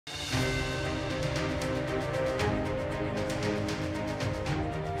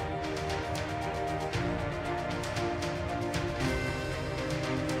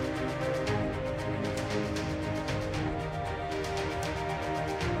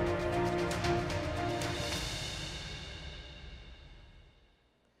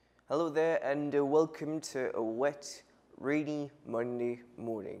Hello there and welcome to a wet, rainy Monday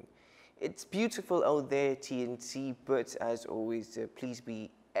morning. It's beautiful out there, TNT, but as always, please be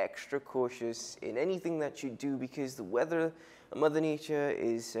extra cautious in anything that you do because the weather, Mother Nature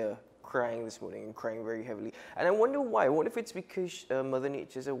is crying this morning and crying very heavily. And I wonder why. I wonder if it's because Mother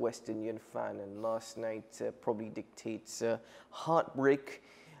Nature is a West Indian fan and last night probably dictates heartbreak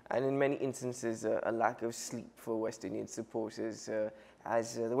and in many instances a lack of sleep for West Indian supporters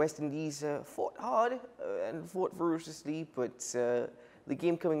as the West Indies fought hard and fought ferociously, but the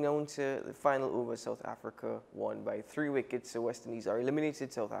game coming down to the final over, South Africa won by 3 wickets, so West Indies are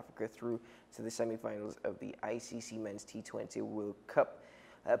eliminated, South Africa through to the semi-finals of the ICC Men's T20 World Cup.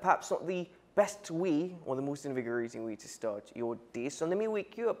 Perhaps not the best way or the most invigorating way to start your day, so let me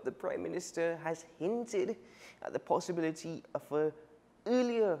wake you up. The Prime Minister has hinted at the possibility of a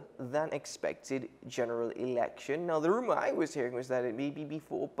earlier than expected general election. Now, the rumor I was hearing was that it may be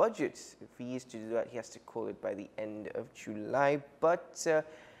before budget. If he is to do that, he has to call it by the end of July. But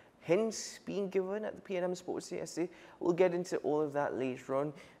hints being given at the P&M Sports yesterday. We'll get into all of that later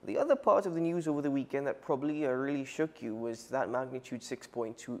on. The other part of the news over the weekend that probably really shook you was that magnitude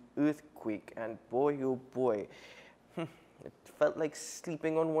 6.2 earthquake. And boy, oh boy, it felt like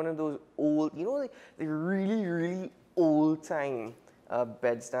sleeping on one of those old, you know, like the really, really old time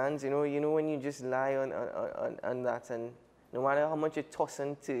bed stands, you know when you just lie on that and no matter how much you toss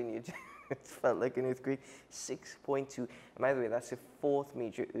and turn, it felt like an earthquake. 6.2. And by the way, that's the 4th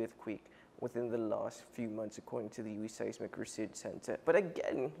major earthquake within the last few months, according to the US Seismic Research Center. But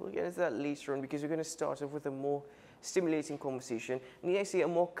again, we'll get into that later on because we're going to start off with a more stimulating conversation. Need I say a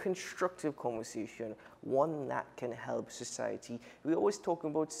more constructive conversation, one that can help society. We always talk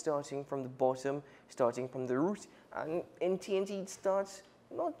about starting from the bottom, starting from the root, and in TNT it starts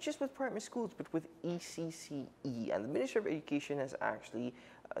not just with primary schools, but with ECCE. And the Ministry of Education has actually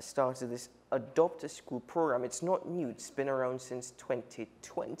started this Adopt a School program. It's not new, it's been around since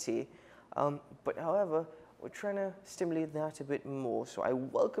 2020. But however, we're trying to stimulate that a bit more. So I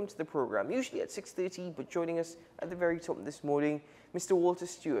welcome to the program, usually at 6:30, but joining us at the very top this morning, Mr. Walter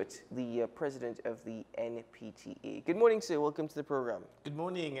Stewart, the president of the NPTA. Good morning, sir. Welcome to the program. Good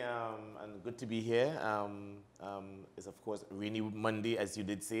morning, and good to be here. It's of course a rainy Monday, as you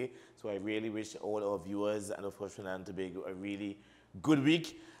did say. So I really wish all our viewers and of course Trinidad and Tobago a really good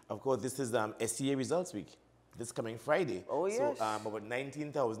week. Of course, this is SCA results week. This coming Friday. Oh, yes. So about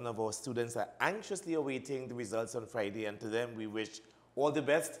 19,000 of our students are anxiously awaiting the results on Friday, and to them we wish all the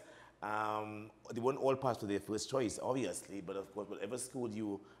best. They won't all pass to their first choice, obviously, but of course, whatever school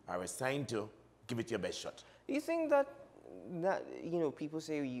you are assigned to, give it your best shot. Do you think that you know, people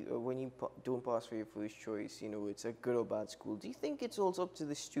say when you don't pass for your first choice, you know, it's a good or bad school. Do you think it's also up to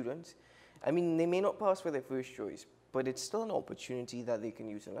the student? I mean, they may not pass for their first choice, but it's still an opportunity that they can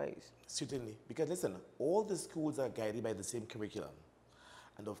utilize. Certainly, because listen, all the schools are guided by the same curriculum.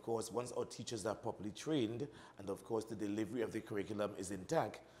 And of course, once our teachers are properly trained, and of course the delivery of the curriculum is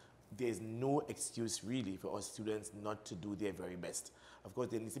intact, there is no excuse really for our students not to do their very best. Of course,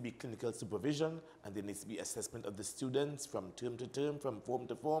 there needs to be clinical supervision, and there needs to be assessment of the students from term to term, from form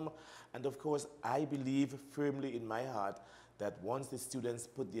to form. And of course, I believe firmly in my heart that once the students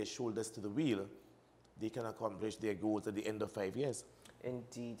put their shoulders to the wheel, they can accomplish their goals at the end of 5 years.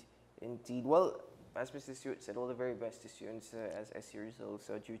 Indeed, indeed. Well, as Mr. Stewart said, all the very best to students as SC results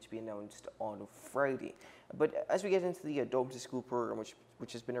are due to be announced on Friday. But as we get into the Adopt a School program,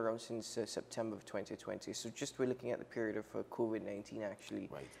 which has been around since September of 2020, so just we're looking at the period of COVID-19 actually,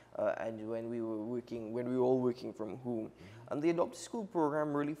 right. And when we were all working from home. And the Adopt a School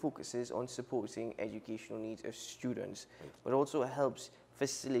program really focuses on supporting educational needs of students, but also helps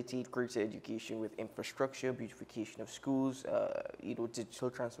facilitate greater education with infrastructure, beautification of schools, you know,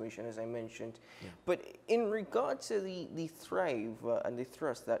 digital transformation, as I mentioned. Yeah. But in regard to the thrive and the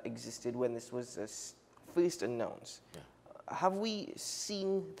thrust that existed when this was first announced, have we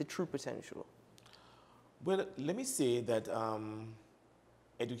seen the true potential? Well, let me say that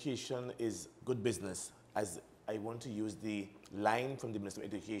education is good business, as I want to use the line from the Minister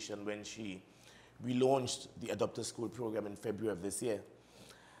of Education when she relaunched the Adopt a School program in February of this year.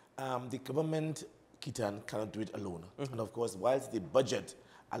 The government, Kitan, cannot do it alone. And of course, whilst the budget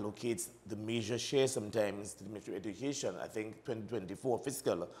allocates the major share sometimes to the Ministry of Education, I think 2024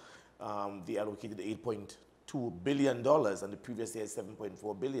 fiscal, they allocated $8.2 billion, and the previous year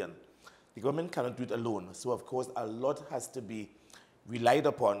 $7.4 billion. The government cannot do it alone. So of course, a lot has to be relied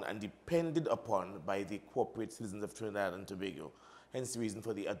upon and depended upon by the corporate citizens of Trinidad and Tobago. Hence the reason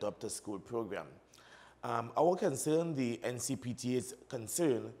for the Adopt a School program. Our concern, the NCPTA's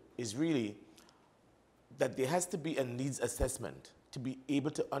concern, is really that there has to be a needs assessment to be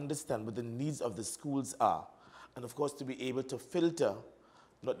able to understand what the needs of the schools are, and of course to be able to filter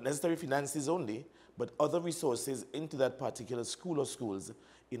not necessarily finances only, but other resources into that particular school or schools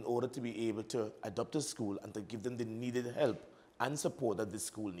in order to be able to adopt a school and to give them the needed help and support that the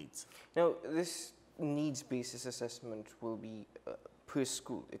school needs. Now, this needs-based assessment will be per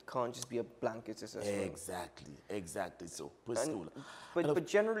school. It can't just be a blanket assessment. Exactly so, per school. But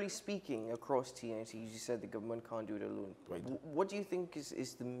generally speaking, across TNT, you said the government can't do it alone. Right. What do you think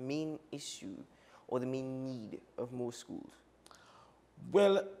is the main issue or the main need of most schools?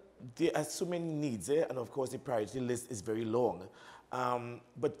 Well, there are so many needs, and of course the priority list is very long.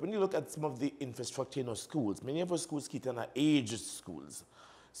 But when you look at some of the infrastructure in our schools, many of our schools, Keaton, are aged schools,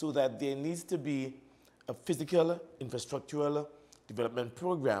 so that there needs to be a physical, infrastructural development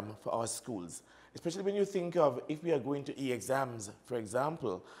program for our schools. Especially when you think of if we are going to e-exams, for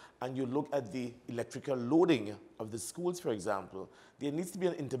example, and you look at the electrical loading of the schools, for example, there needs to be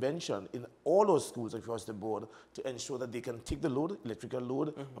an intervention in all those schools across the board to ensure that they can take the load, electrical load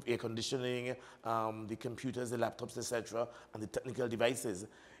of air conditioning, the computers, the laptops, etc., and the technical devices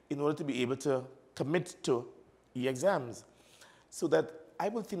in order to be able to commit to e-exams. So that I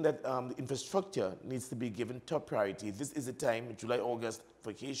would think that the infrastructure needs to be given top priority. This is the time, July, August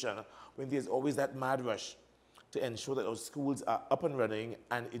vacation, when there's always that mad rush to ensure that our schools are up and running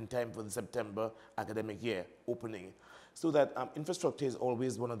and in time for the September academic year opening. So that infrastructure is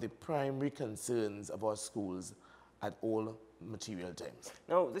always one of the primary concerns of our schools at all material times.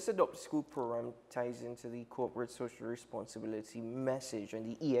 Now, this Adopt School program ties into the corporate social responsibility message and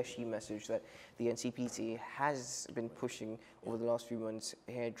the ESG message that the NCPT has been pushing over the last few months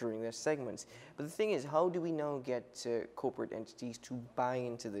here during their segments. But the thing is, how do we now get corporate entities to buy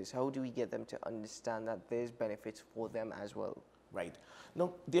into this? How do we get them to understand that there's benefits for them as well? Right.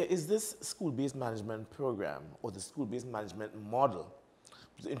 Now, there is this school-based management program, or the school-based management model,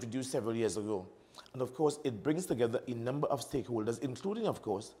 which was introduced several years ago. And of course, it brings together a number of stakeholders, including, of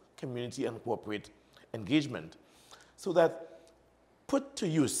course, community and corporate engagement, so that put to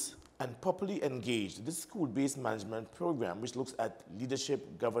use and properly engaged, this school-based management program, which looks at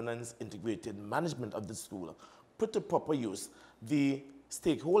leadership, governance, integrated management of the school, put to proper use, the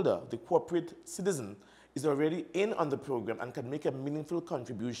stakeholder, the corporate citizen, is already in on the program and can make a meaningful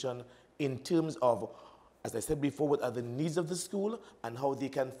contribution in terms of, as I said before, what are the needs of the school and how they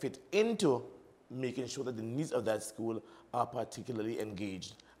can fit into making sure that the needs of that school are particularly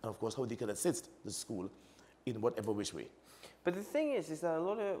engaged, and of course how they can assist the school in whatever which way. But the thing is that a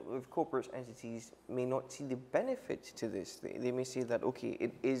lot of corporate entities may not see the benefit to this. They may say that, okay,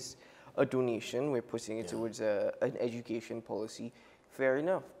 it is a donation, we're putting it towards an education policy, fair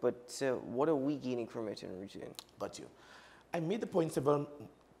enough, but what are we gaining from it in return? Got you. I made the point several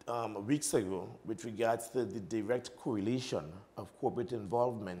weeks ago with regards to the direct correlation of corporate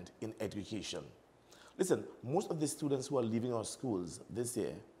involvement in education. Listen, most of the students who are leaving our schools this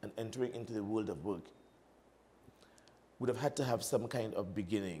year and entering into the world of work would have had to have some kind of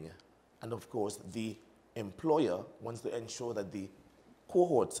beginning. And of course, the employer wants to ensure that the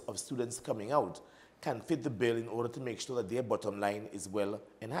cohorts of students coming out can fit the bill in order to make sure that their bottom line is well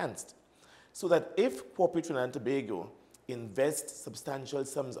enhanced. So that if corporate Trinidad and Tobago invest substantial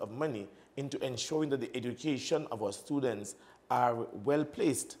sums of money into ensuring that the education of our students are well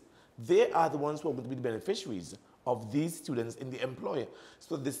placed, they are the ones who are going to be the beneficiaries of these students in the employer.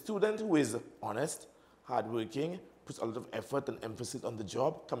 So the student who is honest, hardworking, puts a lot of effort and emphasis on the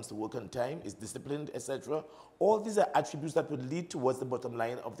job, comes to work on time, is disciplined, etc. All these are attributes that would lead towards the bottom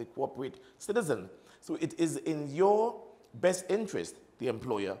line of the corporate citizen. So it is in your best interest, the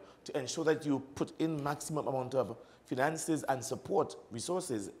employer, to ensure that you put in maximum amount of finances and support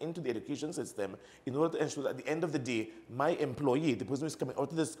resources into the education system in order to ensure that at the end of the day, my employee, the person who's coming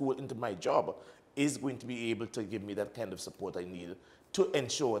out of the school into my job, is going to be able to give me that kind of support I need to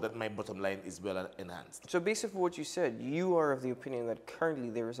ensure that my bottom line is well enhanced. So based on what you said, you are of the opinion that currently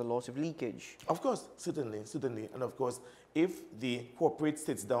there is a lot of leakage. Of course, certainly. And of course, if the corporate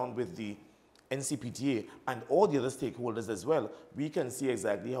sits down with the NCPTA and all the other stakeholders as well, we can see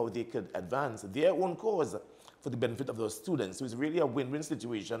exactly how they could advance their own cause for the benefit of those students. So it's really a win-win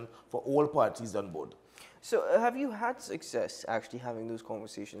situation for all parties on board. So have you had success actually having those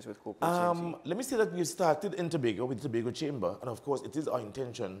conversations with corporate entities? Let me say that we started in Tobago with the Tobago Chamber, and of course it is our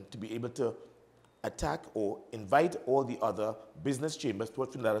intention to be able to attack or invite all the other business chambers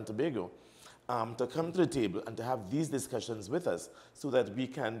towards Trinidad and Tobago to come to the table and to have these discussions with us so that we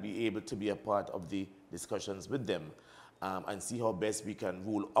can be able to be a part of the discussions with them. and see how best we can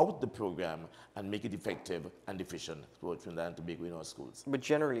roll out the program and make it effective and efficient for Trinidad and Tobago in our schools. But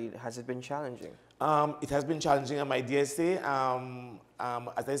generally, has it been challenging? It has been challenging, and I dare say, as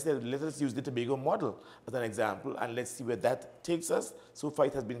I said, let us use the Tobago model as an example, and let's see where that takes us. So far,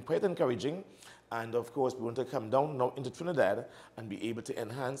 it has been quite encouraging, and of course, we want to come down now into Trinidad and be able to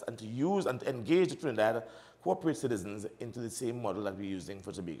enhance and to use and to engage the Trinidad corporate citizens into the same model that we're using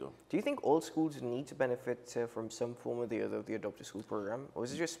for Tobago. Do you think all schools need to benefit from some form or the other of the Adopt a School program, or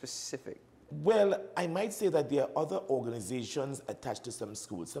is it just specific? Well, I might say that there are other organizations attached to some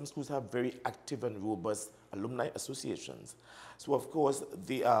schools. Some schools have very active and robust alumni associations. So, of course,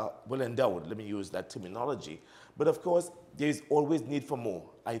 they are well endowed, let me use that terminology. But, of course, there is always need for more,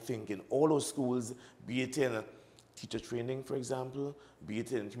 I think, in all those schools, be it in teacher training, for example, be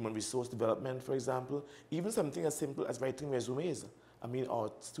it in human resource development, for example, even something as simple as writing resumes. I mean, our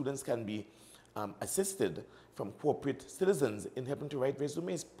students can be assisted from corporate citizens in helping to write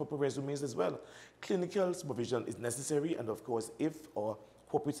resumes, proper resumes as well. Clinical supervision is necessary, and of course, if our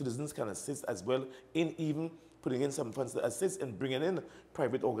corporate citizens can assist as well in even putting in some funds to assist in bringing in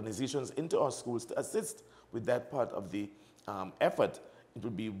private organizations into our schools to assist with that part of the effort, it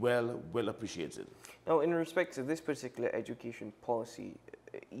would be well appreciated. Now, in respect to this particular education policy,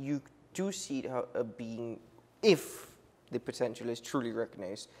 you do see it being, if the potential is truly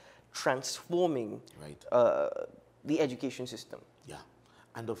recognized, transforming the education system. Yeah,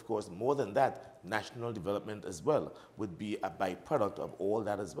 and of course, more than that, national development as well would be a byproduct of all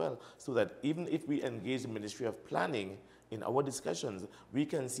that as well, so that even if we engage the Ministry of Planning in our discussions, we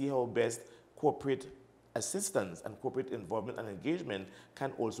can see how best corporate assistance and corporate involvement and engagement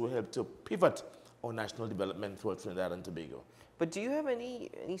can also help to pivot our national development for Trinidad and Tobago. But do you have any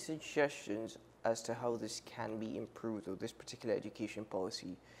suggestions as to how this can be improved, or this particular education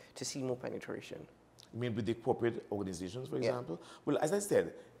policy, to see more penetration? You mean with the corporate organizations, for example? Well, as I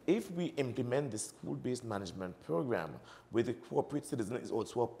said, if we implement the school-based management program, where the corporate citizen is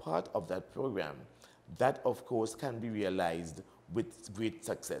also a part of that program, that, of course, can be realized with great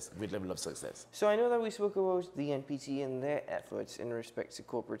success, great level of success. So I know that we spoke about the NPT and their efforts in respect to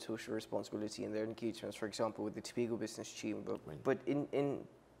corporate social responsibility and their engagements, for example, with the Tobago Business Chamber, but in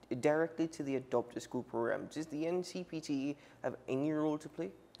directly to the Adopt a School program, does the NCPT have any role to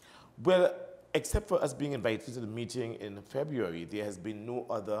play? Well, except for us being invited to the meeting in February, there has been no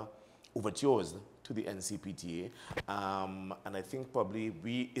other overtures to the NCPTA, and I think probably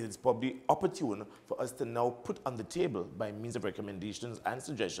it is probably opportune for us to now put on the table, by means of recommendations and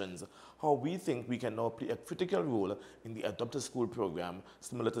suggestions, how we think we can now play a critical role in the Adopt a School program,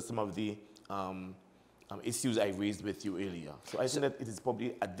 similar to some of the issues I raised with you earlier. So I think that it is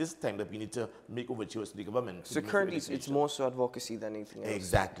probably at this time that we need to make overtures to the government. So currently it's more so advocacy than anything else?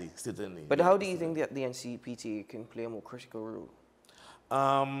 Exactly, certainly. But how do you think that the NCPT can play a more critical role?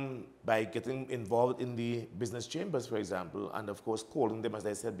 By getting involved in the business chambers, for example, and of course calling them, as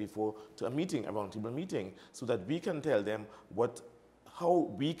I said before, to a meeting, a roundtable meeting, so that we can tell them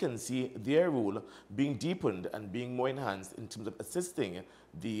how we can see their role being deepened and being more enhanced in terms of assisting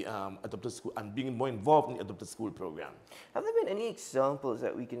the adopted school and being more involved in the adopted school program. Have there been any examples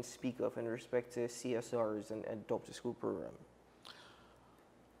that we can speak of in respect to CSRs and adopted school program?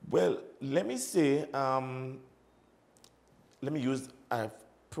 Well, let me say, let me use a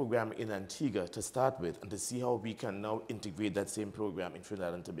program in Antigua to start with and to see how we can now integrate that same program in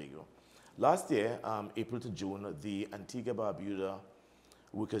Trinidad and Tobago. Last year, April to June, the Antigua-Barbuda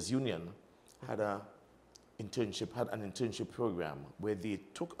Workers Union had an internship program where they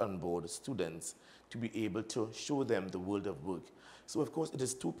took on board students to be able to show them the world of work. So of course it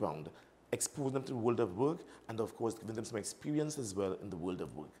is two-pronged, expose them to the world of work and of course giving them some experience as well in the world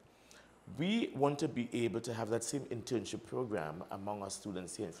of work. We want to be able to have that same internship program among our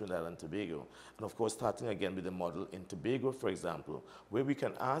students here in Trinidad and Tobago. And of course, starting again with the model in Tobago, for example, where we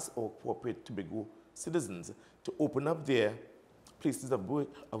can ask our corporate Tobago citizens to open up their places of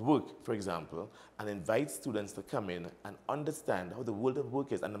work, for example, and invite students to come in and understand how the world of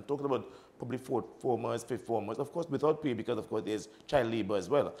work is. And I'm talking about probably fourth formers, fifth formers, of course, without pay, because of course there's child labor as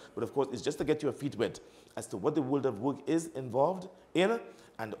well. But of course, it's just to get your feet wet as to what the world of work is involved in,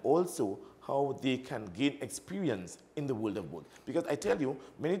 and also how they can gain experience in the world of work. Because I tell you,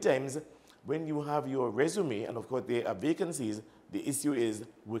 many times when you have your resume, and of course there are vacancies, the issue is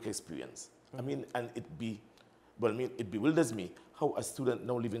work experience. I mean, and it bewilders me how a student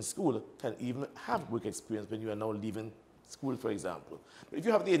now leaving school can even have work experience when you are now leaving school, for example. But if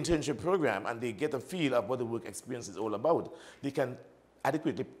you have the internship program and they get a feel of what the work experience is all about, they can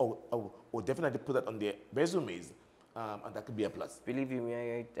adequately or definitely put that on their resumes and that could be a plus. Believe you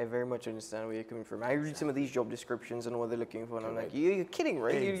me, I very much understand where you're coming from. I read some of these job descriptions and what they're looking for, and I'm like, you're kidding,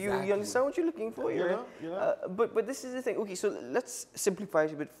 right? Exactly. You understand what you're looking for, You know? But this is the thing. Okay, so let's simplify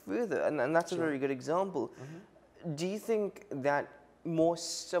it a bit further, and that's a very good example. Do you think that more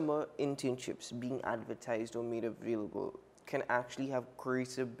summer internships being advertised or made available can actually have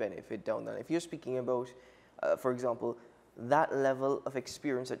greater benefit down there? If you're speaking about, for example, that level of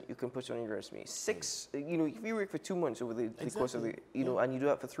experience that you can put on your resume. If you work for 2 months over the course of the, and you do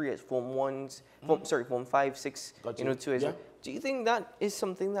that for 3 years, form 5, 6, 2 years. Do you think that is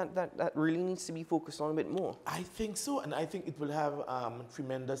something that really needs to be focused on a bit more? I think so, and I think it will have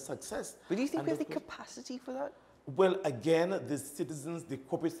tremendous success. But do you think we have the capacity for that? Well, again, the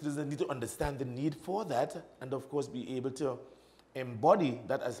corporate citizens need to understand the need for that, and of course be able to embody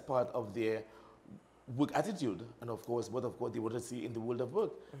that as part of their work attitude, and of course what they want to see in the world of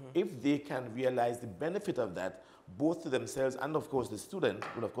work. If they can realize the benefit of that, both to themselves and of course the student,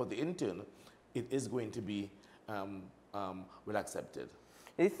 but of course the intern, it is going to be well accepted.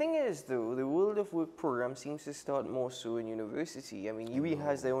 The thing is, though, the World of Work program seems to start more so in university. I mean, UE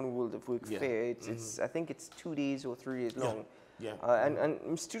has their own World of Work fair. I think it's 2 days or 3 days long.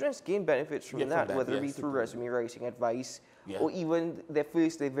 And students gain benefits from that, whether it be through resume writing, advice, or even their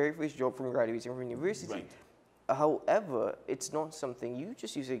very first job from graduating from university. However, it's not something, you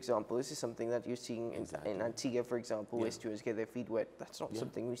just use an example, this is something that you're seeing in Antigua, for example, where students get their feet wet. That's not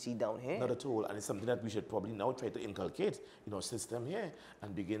something we see down here. Not at all, and it's something that we should probably now try to inculcate in our system here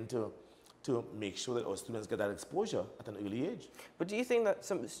and begin to make sure that our students get that exposure at an early age. But do you think that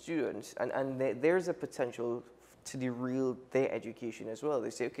some students, and there's a potential to derail their education as well?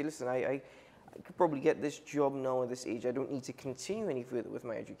 They say, okay, listen, I could probably get this job now at this age. I don't need to continue any further with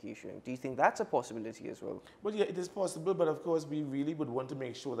my education. Do you think that's a possibility as well? Well, yeah, it is possible, but of course we really would want to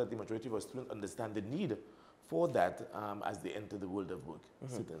make sure that the majority of our students understand the need for that as they enter the world of work.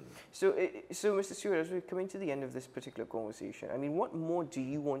 So, Mr. Stewart, as we're coming to the end of this particular conversation, I mean, what more do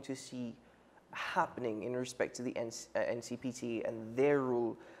you want to see happening in respect to the NCPT and their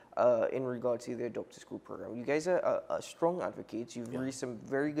role in regard to the Adopt a School program? You guys are strong advocates. You've raised some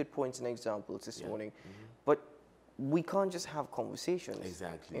very good points and examples this morning, but we can't just have conversations.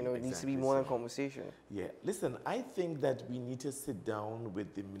 Exactly. It needs to be more than conversation. Yeah. Listen, I think that we need to sit down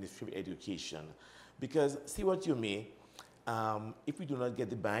with the Ministry of Education, because see what you may, if we do not get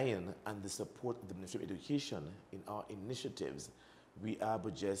the buy-in and the support of the Ministry of Education in our initiatives, we are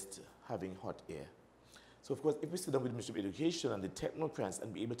but just having hot air. So of course, if we sit down with the Ministry of Education and the technocrats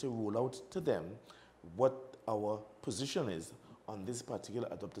and be able to roll out to them what our position is on this particular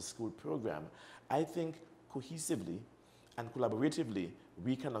Adopt a School program, I think cohesively and collaboratively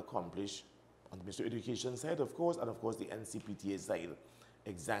we can accomplish on the Ministry of Education side, of course, and of course the NCPTA side,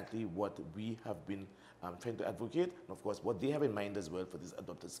 exactly what we have been trying to advocate, and of course what they have in mind as well for this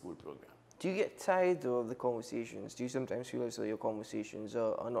Adopt a School program. Do you get tired of the conversations? Do you sometimes feel as though your conversations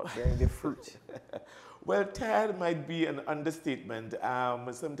are not bearing the fruit? Well, tired might be an understatement.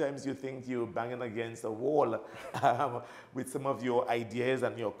 Sometimes you think you're banging against a wall with some of your ideas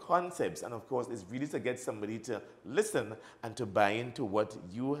and your concepts. And of course, it's really to get somebody to listen and to buy into what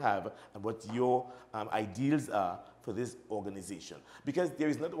you have and what your ideals are for this organization. Because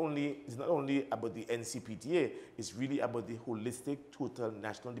it's not only about the NCPTA, it's really about the holistic total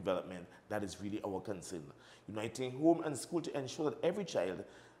national development that is really our concern. Uniting home and school to ensure that every child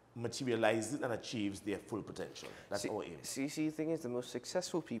materializes and achieves their full potential. That's our aim. See, the thing is, the most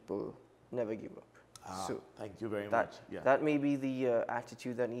successful people never give up. So thank you very much. That may be the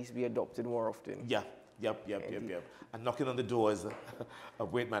attitude that needs to be adopted more often. Yep. And knocking on the doors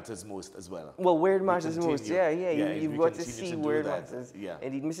of where it matters most as well. Well, where it matters most, you've got to see where it matters.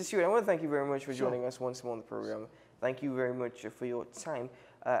 Indeed. Mr. Stewart, I want to thank you very much for joining us once more on the program. Thank you very much for your time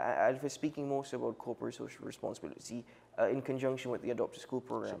and for speaking more so about corporate social responsibility in conjunction with the Adopt a School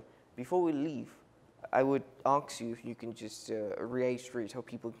program. Before we leave, I would ask you if you can just reiterate how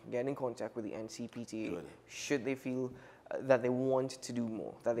people can get in contact with the NCPTA should they feel that they want to do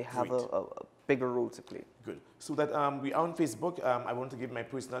more, that they have a bigger role to play. Good. So that we are on Facebook. I want to give my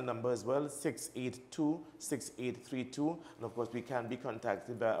personal number as well, 682-6832. And of course, we can be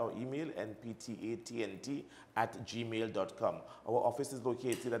contacted by our email, nptatnt@gmail.com. Our office is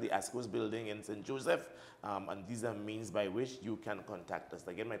located at the Ascos building in St. Joseph. And these are means by which you can contact us.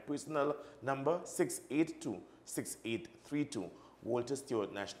 Again, my personal number, 682-6832. Walter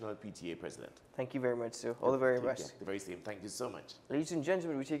Stewart, National PTA President. Thank you very much, sir. All the very best. The very same. Thank you so much. Ladies and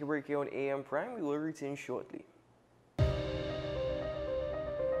gentlemen, we take a break here on AM Prime. We will return shortly.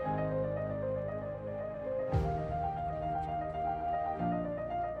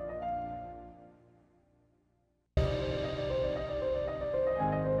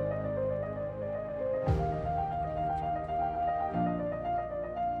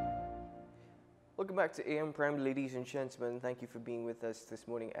 back to AM Prime, ladies and gentlemen. Thank you for being with us this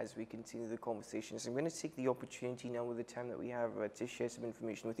morning as we continue the conversations. I'm going to take the opportunity now with the time that we have to share some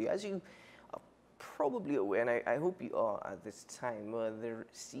information with you. As you are probably aware, and I hope you are at this time, there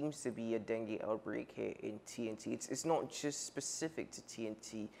seems to be a dengue outbreak here in TNT. It's not just specific to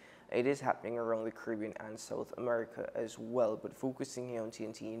TNT. It is happening around the Caribbean and South America as well, but focusing here on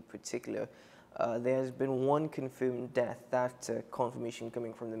TNT in particular, there has been one confirmed death, that confirmation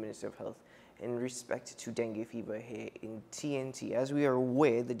coming from the Minister of Health in respect to dengue fever here in TNT. As we are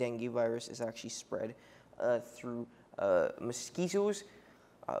aware, the dengue virus is actually spread through mosquitoes.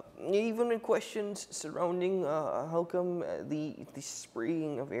 Even in questions surrounding how come the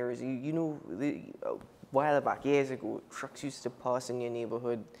spraying of areas, a while back, years ago, trucks used to pass in your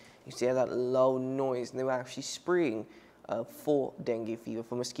neighborhood, you used to hear that loud noise, and they were actually spraying for dengue fever,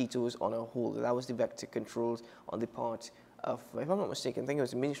 for mosquitoes on a whole. That was the vector controls on the part of, if I'm not mistaken, I think it was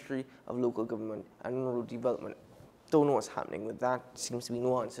the Ministry of Local Government and Rural Development. Don't know what's happening with that. Seems to be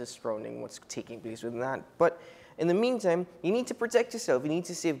nuances surrounding what's taking place with that. But in the meantime, you need to protect yourself. You need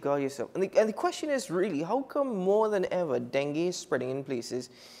to safeguard yourself. And the question is really, how come more than ever dengue is spreading in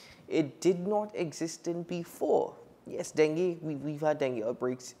places it did not exist in before? Yes, dengue, we've had dengue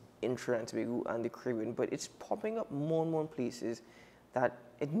outbreaks in Trinidad and Tobago and the Caribbean, but it's popping up more and more in places that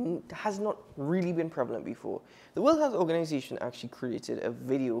it has not really been prevalent before. The World Health Organization actually created a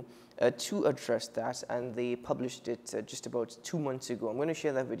video to address that, and they published it just about 2 months ago. I'm going to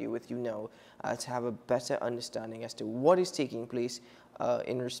share that video with you now to have a better understanding as to what is taking place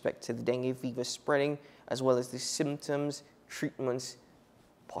in respect to the dengue fever spreading, as well as the symptoms, treatments,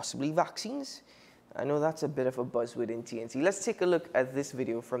 possibly vaccines. I know that's a bit of a buzzword in TNT. Let's take a look at this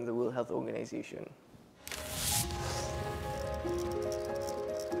video from the World Health Organization.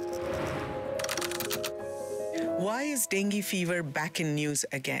 Why is dengue fever back in news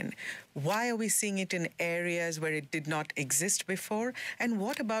again? Why are we seeing it in areas where it did not exist before? And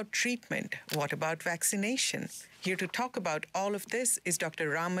what about treatment? What about vaccination? Here to talk about all of this is Dr.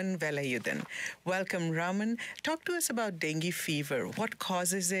 Raman Velayudan. Welcome, Raman. Talk to us about dengue fever. What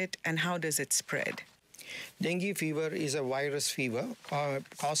causes it and how does it spread? Dengue fever is a virus fever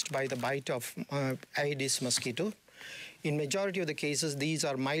caused by the bite of Aedes mosquito. In majority of the cases, these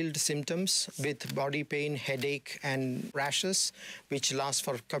are mild symptoms with body pain, headache, and rashes, which last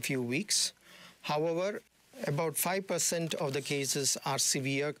for a few weeks. However, about 5% of the cases are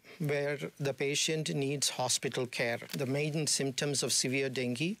severe, where the patient needs hospital care. The main symptoms of severe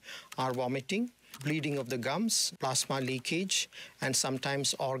dengue are vomiting, bleeding of the gums, plasma leakage, and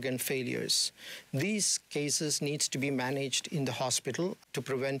sometimes organ failures. These cases need to be managed in the hospital to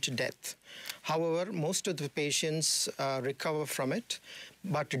prevent death. However, most of the patients recover from it,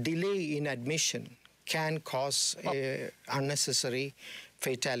 but delay in admission can cause unnecessary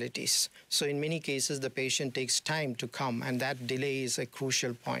fatalities. So in many cases, the patient takes time to come, and that delay is a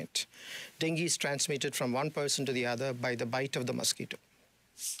crucial point. Dengue is transmitted from one person to the other by the bite of the mosquito.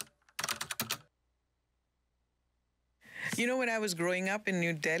 You know, when I was growing up in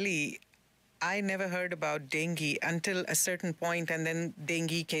New Delhi, I never heard about dengue until a certain point, and then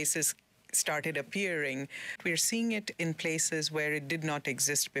dengue cases started appearing. We're seeing it in places where it did not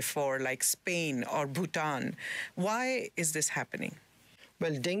exist before, like Spain or Bhutan. Why is this happening?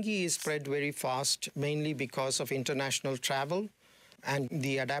 Well, dengue is spread very fast, mainly because of international travel and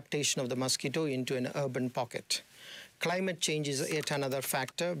the adaptation of the mosquito into an urban pocket. Climate change is yet another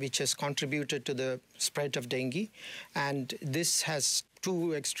factor which has contributed to the spread of dengue, and this has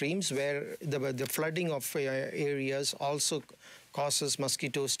two extremes where the flooding of areas also causes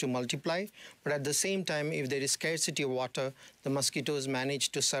mosquitoes to multiply, but at the same time, if there is scarcity of water, the mosquitoes manage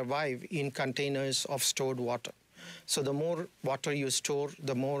to survive in containers of stored water. So the more water you store,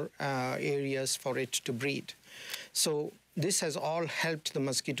 the more areas for it to breed. So this has all helped the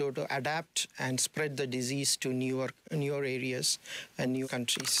mosquito to adapt and spread the disease to newer areas and new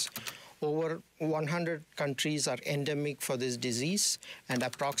countries. Over 100 countries are endemic for this disease, and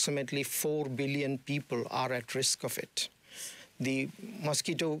approximately 4 billion people are at risk of it. The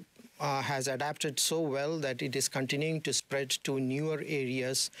mosquito has adapted so well that it is continuing to spread to newer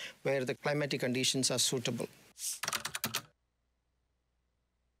areas where the climatic conditions are suitable.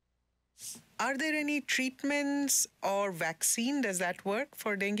 Are there any treatments or vaccine? Does that work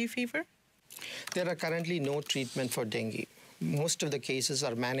for dengue fever? There are currently no treatment for dengue. Most of the cases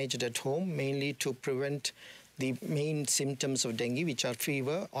are managed at home, mainly to prevent the main symptoms of dengue, which are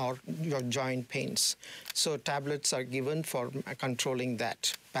fever or your joint pains. So tablets are given for controlling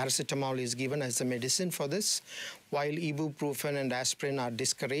that. Paracetamol is given as a medicine for this, while ibuprofen and aspirin are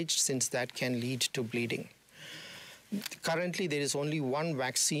discouraged since that can lead to bleeding. Currently, there is only one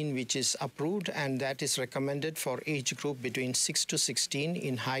vaccine which is approved, and that is recommended for age group between 6 to 16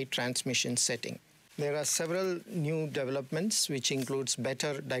 in high transmission setting. There are several new developments, which includes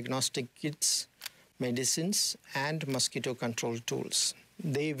better diagnostic kits, medicines, and mosquito control tools.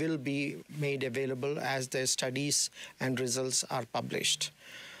 They will be made available as their studies and results are published.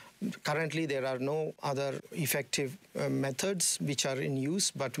 Currently, there are no other effective methods which are in use,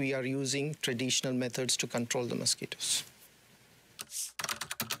 but we are using traditional methods to control the mosquitoes.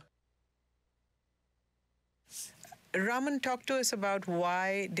 Raman, talk to us about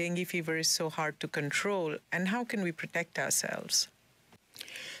why dengue fever is so hard to control and how can we protect ourselves?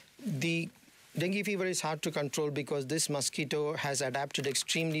 The dengue fever is hard to control because this mosquito has adapted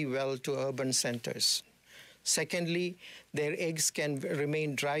extremely well to urban centers. Secondly, their eggs can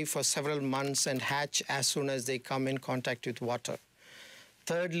remain dry for several months and hatch as soon as they come in contact with water.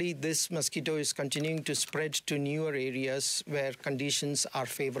 Thirdly, this mosquito is continuing to spread to newer areas where conditions are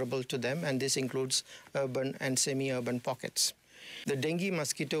favorable to them, and this includes urban and semi-urban pockets. The dengue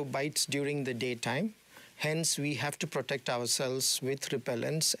mosquito bites during the daytime. Hence, we have to protect ourselves with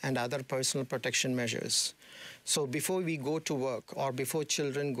repellents and other personal protection measures. So before we go to work or before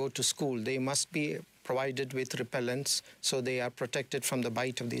children go to school, they must be provided with repellents so they are protected from the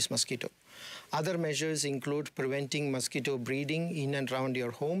bite of these mosquitoes. Other measures include preventing mosquito breeding in and around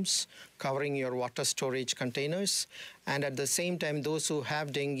your homes, covering your water storage containers, and at the same time, those who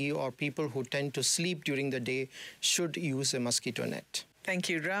have dengue or people who tend to sleep during the day should use a mosquito net. Thank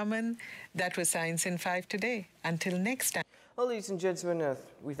you, Raman. That was Science in 5 today. Until next time. Well, ladies and gentlemen,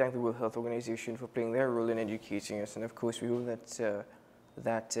 we thank the World Health Organization for playing their role in educating us, and of course we hope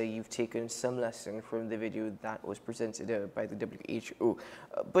that you've taken some lesson from the video that was presented by the WHO.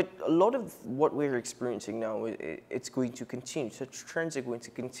 But a lot of what we're experiencing now, it's going to continue. Such trends are going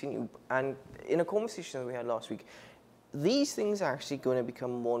to continue. And in a conversation that we had last week, these things are actually going to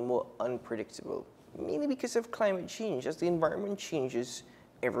become more and more unpredictable, mainly because of climate change. As the environment changes,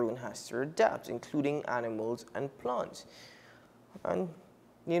 everyone has to adapt, including animals and plants. And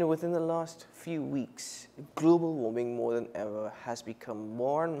you know, within the last few weeks, global warming more than ever has become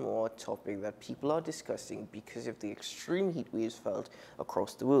more and more a topic that people are discussing because of the extreme heat waves felt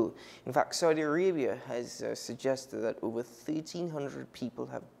across the world. In fact, Saudi Arabia has suggested that over 1,300 people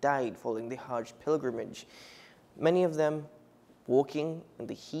have died following the Hajj pilgrimage, many of them walking in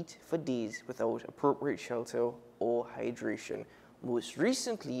the heat for days without appropriate shelter or hydration. Most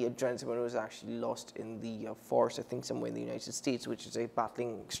recently, a gentleman was actually lost in the forest, I think somewhere in the United States, which is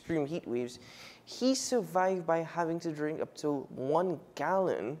battling extreme heat waves. He survived by having to drink up to 1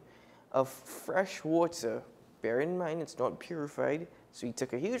 gallon of fresh water. Bear in mind, it's not purified, so he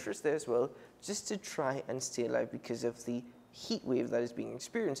took a huge risk there as well, just to try and stay alive because of the heat wave that is being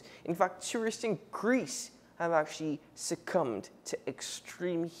experienced. In fact, tourists in Greece have actually succumbed to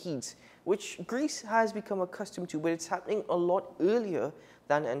extreme heat, which Greece has become accustomed to, but it's happening a lot earlier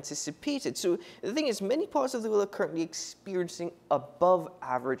than anticipated. So the thing is, many parts of the world are currently experiencing above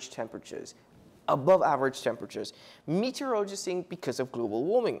average temperatures. Above average temperatures. Meteorologists saying because of global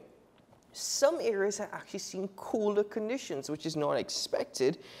warming. Some areas are actually seeing colder conditions, which is not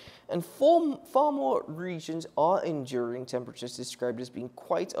expected, and far more regions are enduring temperatures described as being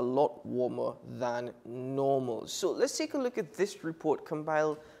quite a lot warmer than normal. So let's take a look at this report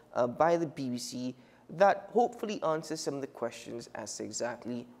compiled by the BBC that hopefully answers some of the questions as to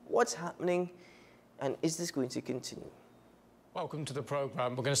exactly what's happening and is this going to continue. Welcome to the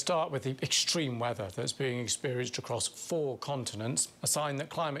programme. We're going to start with the extreme weather that's being experienced across 4 continents, a sign that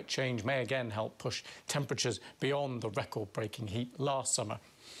climate change may again help push temperatures beyond the record-breaking heat last summer.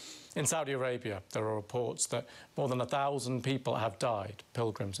 In Saudi Arabia, there are reports that more than 1,000 people have died,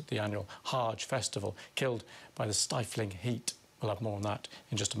 pilgrims at the annual Hajj festival, killed by the stifling heat. We'll have more on that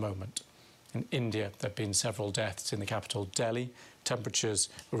in just a moment. In India, there have been several deaths in the capital, Delhi. Temperatures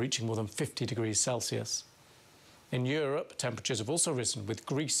were reaching more than 50 degrees Celsius. In Europe, temperatures have also risen, with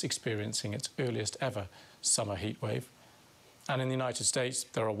Greece experiencing its earliest ever summer heat wave. And in the United States,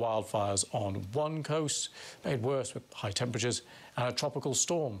 there are wildfires on one coast, made worse with high temperatures, and a tropical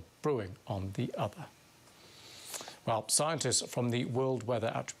storm brewing on the other. Well, scientists from the World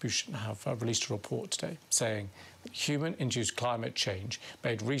Weather Attribution have released a report today saying that human-induced climate change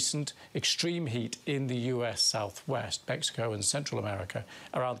made recent extreme heat in the US Southwest, Mexico and Central America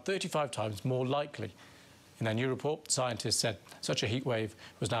around 35 times more likely. In their new report, scientists said such a heat wave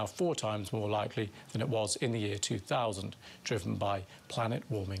was now 4 times more likely than it was in the year 2000, driven by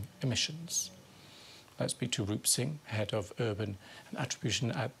planet-warming emissions. Let's speak to Roop Singh, Head of Urban and Attribution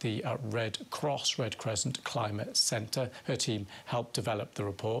at the Red Crescent Climate Centre. Her team helped develop the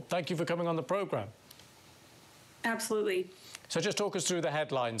report. Thank you for coming on the programme. Absolutely. So just talk us through the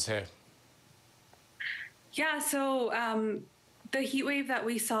headlines here. Yeah, so the heat wave that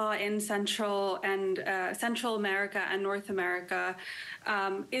we saw in Central America and North America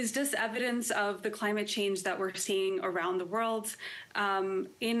is just evidence of the climate change that we're seeing around the world.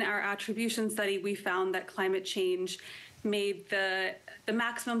 In our attribution study, we found that climate change made the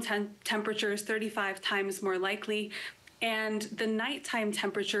maximum temperatures 35 times more likely, and the nighttime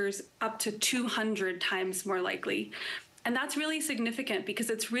temperatures up to 200 times more likely. And that's really significant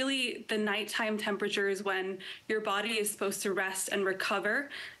because it's really the nighttime temperatures when your body is supposed to rest and recover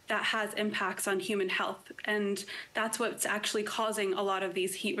that has impacts on human health. And that's what's actually causing a lot of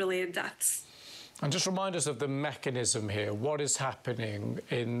these heat-related deaths. And just remind us of the mechanism here. What is happening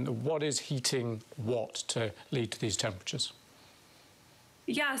what is heating what to lead to these temperatures?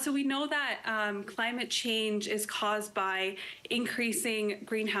 Yeah, so we know that climate change is caused by increasing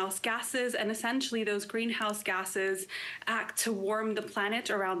greenhouse gases, and essentially those greenhouse gases act to warm the planet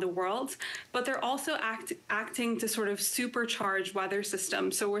around the world, but they're also acting to sort of supercharge weather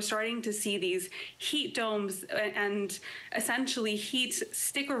systems. So we're starting to see these heat domes and essentially heat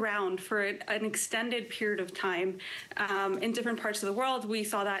stick around for an extended period of time in different parts of the world. We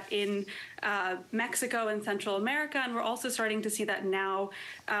saw that in Mexico and Central America, and we're also starting to see that now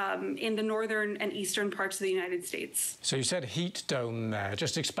in the northern and eastern parts of the United States. So you said heat dome there.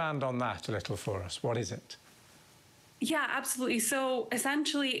 Just expand on that a little for us. What is it? Yeah, absolutely. So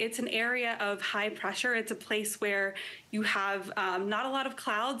essentially, it's an area of high pressure. It's a place where you have not a lot of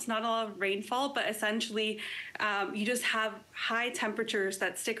clouds, not a lot of rainfall, but essentially you just have high temperatures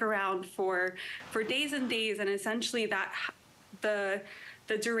that stick around for days and days. And essentially that the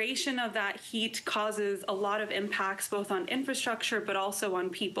duration of that heat causes a lot of impacts both on infrastructure but also on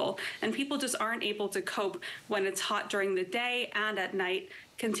people. And people just aren't able to cope when it's hot during the day and at night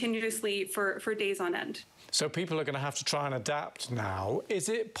continuously for days on end. So people are going to have to try and adapt now. Is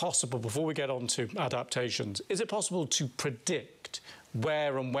it possible, before we get on to adaptations, is it possible to predict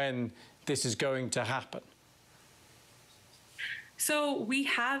where and when this is going to happen? So we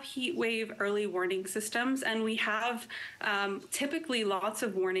have heat wave early warning systems, and we have typically lots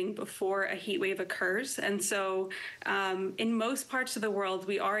of warning before a heat wave occurs. And so in most parts of the world,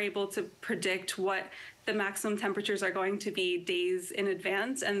 we are able to predict what the maximum temperatures are going to be days in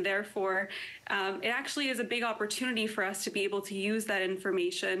advance, and therefore it actually is a big opportunity for us to be able to use that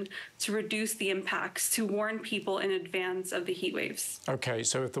information to reduce the impacts, to warn people in advance of the heat waves. Okay,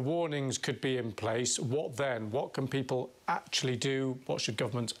 so if the warnings could be in place, what then? What can people actually do? What should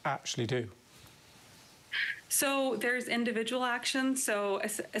governments actually do? So there's individual action. So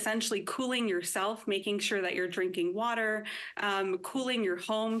essentially cooling yourself, making sure that you're drinking water, cooling your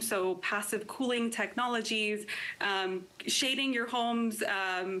home. So passive cooling technologies, shading your homes,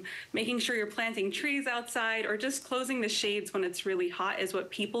 making sure you're planting trees outside, or just closing the shades when it's really hot is what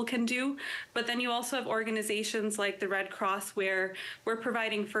people can do. But then you also have organizations like the Red Cross where we're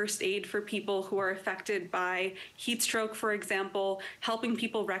providing first aid for people who are affected by heat stroke, for example, helping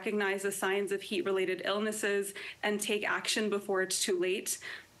people recognize the signs of heat-related illnesses and take action before it's too late.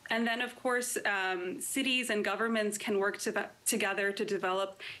 And then, of course, cities and governments can work together to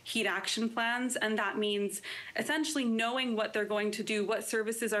develop heat action plans. And that means essentially knowing what they're going to do, what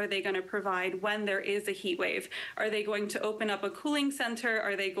services are they going to provide when there is a heat wave. Are they going to open up a cooling center?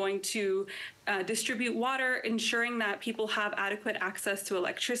 Are they going to distribute water, ensuring that people have adequate access to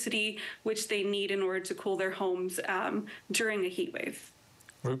electricity, which they need in order to cool their homes during a heat wave?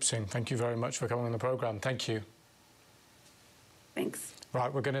 Roop Singh, thank you very much for coming on the programme. Thank you. Thanks.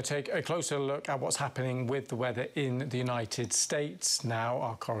 Right, we're going to take a closer look at what's happening with the weather in the United States now.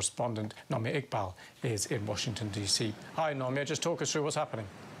 Our correspondent, Namia Iqbal, is in Washington, D.C. Hi, Namia. Just talk us through what's happening.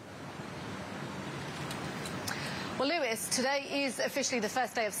 Well, Lewis, today is officially the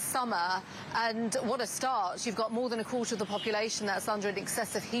first day of summer, and what a start. You've got more than a quarter of the population that's under an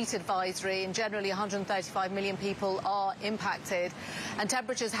excessive heat advisory, and generally 135 million people are impacted. And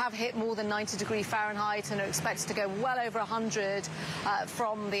temperatures have hit more than 90 degrees Fahrenheit and are expected to go well over 100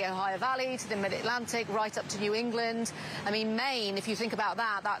 from the Ohio Valley to the Mid-Atlantic, right up to New England. I mean, Maine, if you think about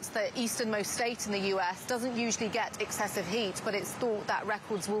that, that's the easternmost state in the U.S., doesn't usually get excessive heat, but it's thought that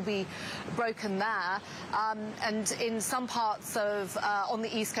records will be broken there. And in some parts of on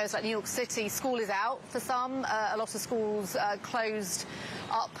the East Coast, like New York City, school is out for some. A lot of schools closed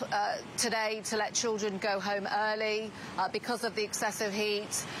up today to let children go home early because of the excessive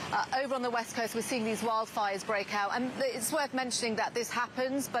heat. Over on the West Coast, we're seeing these wildfires break out. And it's worth mentioning that this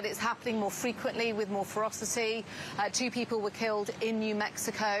happens, but it's happening more frequently with more ferocity. 2 people were killed in New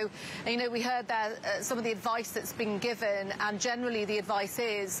Mexico. And, you know, we heard there some of the advice that's been given, and generally the advice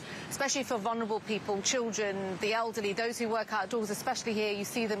is, especially for vulnerable people, children, the the elderly, those who work outdoors, especially here, you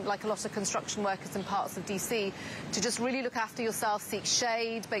see them like a lot of construction workers in parts of DC, to just really look after yourself, seek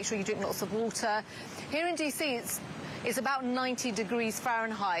shade, make sure you drink lots of water. Here in DC, it's about 90 degrees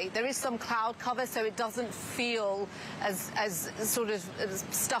Fahrenheit. There is some cloud cover, so it doesn't feel as sort of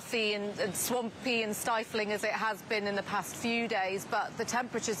stuffy and swampy and stifling as it has been in the past few days. But the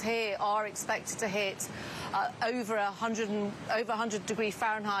temperatures here are expected to hit over 100 degrees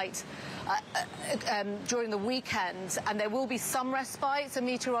Fahrenheit during the weekend, and there will be some respite. So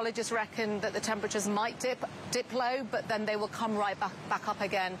meteorologists reckon that the temperatures might dip low, but then they will come right back up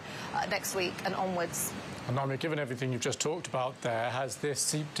again next week and onwards. And Amplia, given everything you've just talked about there, has this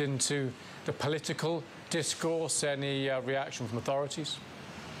seeped into the political discourse? Any reaction from authorities?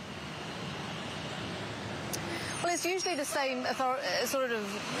 Well, it's usually the same sort of,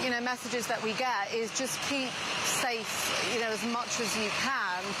 messages that we get is just keep safe, as much as you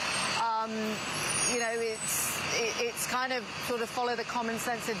can. It's kind of sort of follow the common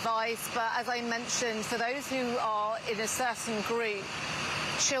sense advice. But as I mentioned, for those who are in a certain group,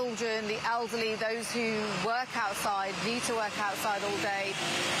 children, the elderly, those who work outside, need to work outside all day,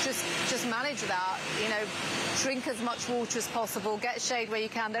 just manage that. Drink as much water as possible, get shade where you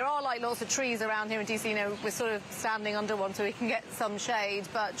can. There are like lots of trees around here in DC. We're sort of standing under one so we can get some shade,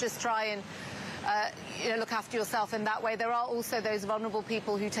 but just try and look after yourself in that way. There are also those vulnerable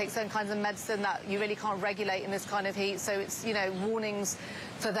people who take certain kinds of medicine that you really can't regulate in this kind of heat, so it's warnings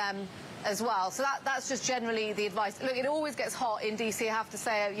for them as well. So that's just generally the advice. Look, it always gets hot in DC, I have to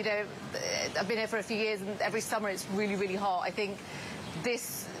say. I've been here for a few years, and every summer it's really, really hot. I think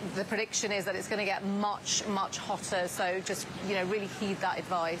the prediction is that it's going to get much, much hotter. So just, really heed that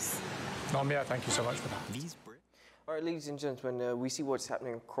advice. Amplia, thank you so much for that. All right, ladies and gentlemen, we see what's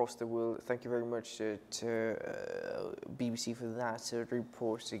happening across the world. Thank you very much to BBC for that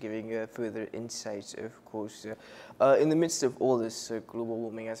report, giving further insights, of course. In the midst of all this, global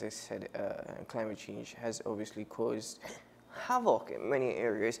warming, as I said, and climate change has obviously caused havoc in many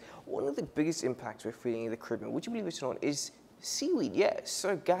areas. One of the biggest impacts we're feeling in the Caribbean, would you believe it or not, is seaweed. Yes,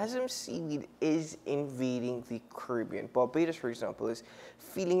 sargassum seaweed is invading the Caribbean. Barbados, for example, is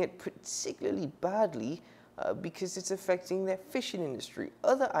feeling it particularly badly because it's affecting their fishing industry.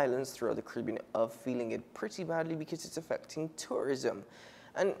 Other islands throughout the Caribbean are feeling it pretty badly because it's affecting tourism.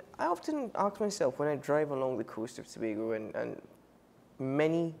 And I often ask myself when I drive along the coast of Tobago, and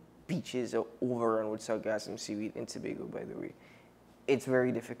many beaches are overrun with sargassum seaweed in Tobago, by the way. It's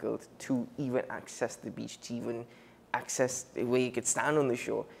very difficult to even access the beach, to even access where you could stand on the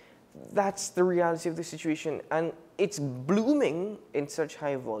shore. That's the reality of the situation, and it's blooming in such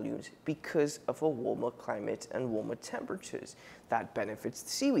high volumes because of a warmer climate and warmer temperatures. That benefits the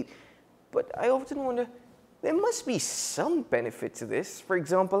seaweed. But I often wonder, there must be some benefit to this. For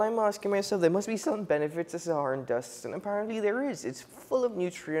example, I'm asking myself, there must be some benefit to Saharan dust, and apparently there is. It's full of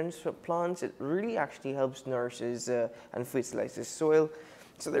nutrients for plants. It really actually helps nourishes and fertilizes soil.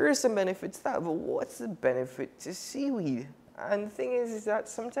 So there is some benefit to that, but what's the benefit to seaweed? And the thing is that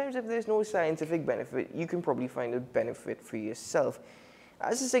sometimes if there's no scientific benefit, you can probably find a benefit for yourself.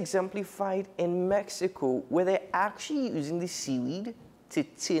 As is exemplified in Mexico, where they're actually using the seaweed to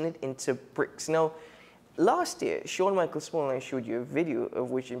turn it into bricks. Now, last year, Sean Michael Small and I showed you a video of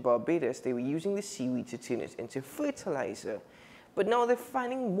which in Barbados, they were using the seaweed to turn it into fertilizer. But now they're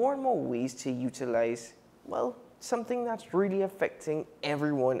finding more and more ways to utilize, well, something that's really affecting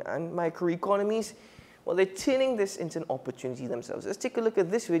everyone and microeconomies. Well, they're turning this into an opportunity themselves. Let's take a look at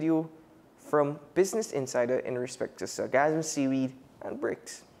this video from Business Insider in respect to sargassum seaweed and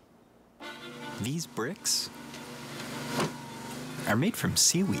bricks. These bricks are made from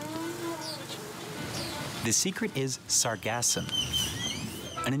seaweed. The secret is sargassum,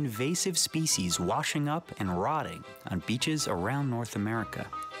 an invasive species washing up and rotting on beaches around North America.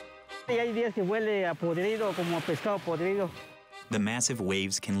 The massive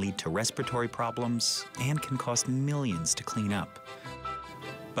waves can lead to respiratory problems and can cost millions to clean up.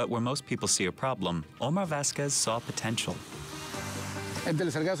 But where most people see a problem, Omar Vasquez saw potential.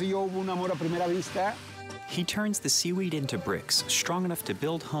 He turns the seaweed into bricks strong enough to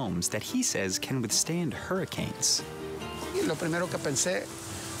build homes that he says can withstand hurricanes. Lo primero que pensé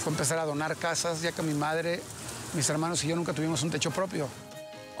fue empezar a donar casas, ya que mi madre, mis hermanos y yo nunca tuvimos un techo propio.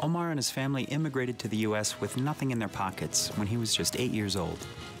 Omar and his family immigrated to the U.S. with nothing in their pockets when he was just 8 years old.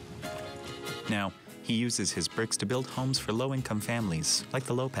 Now, he uses his bricks to build homes for low-income families, like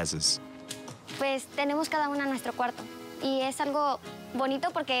the Lopezes. Pues tenemos cada una nuestro cuarto. Y es algo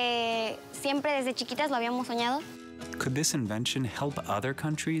bonito porque siempre desde chiquitas lo habíamos soñado. Could this invention help other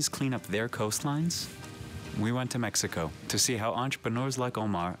countries clean up their coastlines? We went to Mexico to see how entrepreneurs like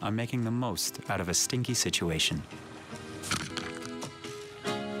Omar are making the most out of a stinky situation.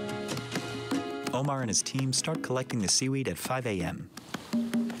 Omar and his team start collecting the seaweed at 5 a.m.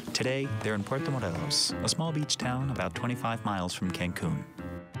 Today, they're in Puerto Morelos, a small beach town about 25 miles from Cancun.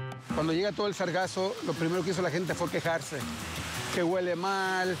 Cuando llega todo el sargazo, lo primero que hizo la gente fue quejarse. Que huele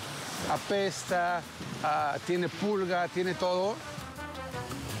mal, apesta, tiene pulga, tiene todo.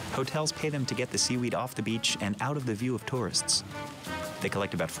 Hotels pay them to get the seaweed off the beach and out of the view of tourists. They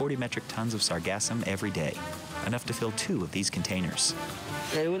collect about 40 metric tons of sargassum every day, enough to fill 2 of these containers.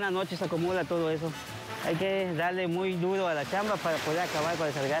 En una noche se acumula todo eso. Hay que darle muy duro a la chamba para poder acabar con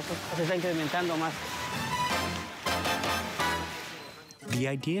el sargazo. Se está incrementando más. The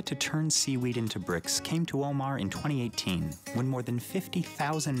idea to turn seaweed into bricks came to Omar in 2018, when more than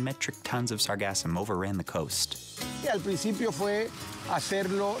 50,000 metric tons of sargassum overran the coast. Y al principio fue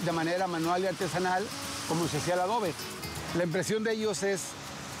hacerlo de manera manual y artesanal, como se hacía el adobe. La impresión de ellos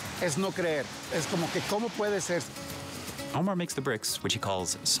es no creer. Es como que, ¿cómo puede ser? Omar makes the bricks, which he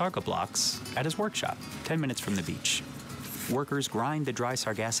calls sarga blocks, at his workshop, 10 minutes from the beach. Workers grind the dry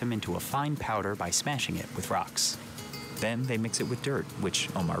sargassum into a fine powder by smashing it with rocks. Then they mix it with dirt, which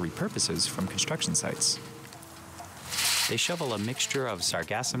Omar repurposes from construction sites. They shovel a mixture of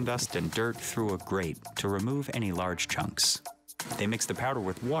sargassum dust and dirt through a grate to remove any large chunks. They mix the powder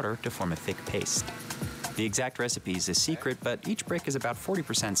with water to form a thick paste. The exact recipe is a secret, but each brick is about 40%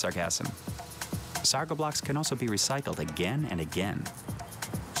 sargassum. Sarga blocks can also be recycled again and again.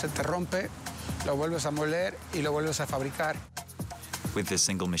 Se te rompe, lo vuelves a moler y lo vuelves a fabricar. With this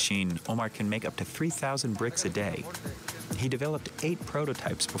single machine, Omar can make up to 3,000 bricks a day. He developed 8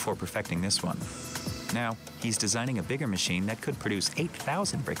 prototypes before perfecting this one. Now, he's designing a bigger machine that could produce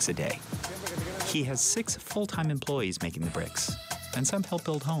 8,000 bricks a day. He has 6 full-time employees making the bricks, and some help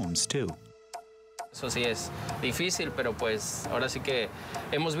build homes, too. Eso sí es difícil, pero pues ahora sí que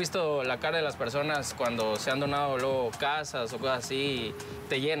hemos visto la cara de las personas cuando se han donado luego casas o cosas así, y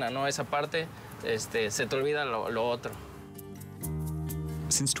te llena, ¿no? Esa parte, se te olvida lo otro.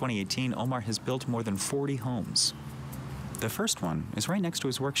 Since 2018, Omar has built more than 40 homes. The first one is right next to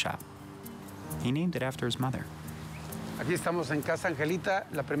his workshop. He named it after his mother. Aquí estamos en Casa Angelita,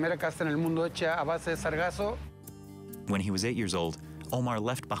 la primera casa en el mundo hecha a base de sargazo. When he was 8 years old, Omar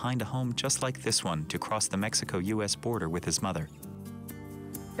left behind a home just like this one to cross the Mexico-US border with his mother.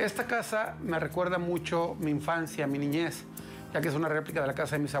 Esta casa me recuerda mucho mi infancia, mi niñez, ya que es una réplica de la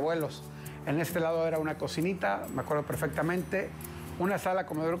casa de mis abuelos. En este lado era una cocinita, me acuerdo perfectamente, una sala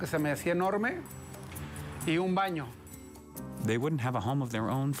comedor que se me hacía enorme y un baño. They wouldn't have a home of their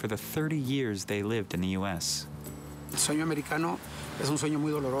own for the 30 years they lived in the U.S. El sueño americano es un sueño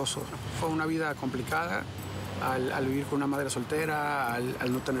muy doloroso. Fue una vida complicada al vivir con una madre soltera,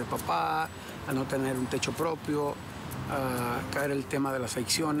 al no tener papá, al no tener un techo propio, caer el tema de las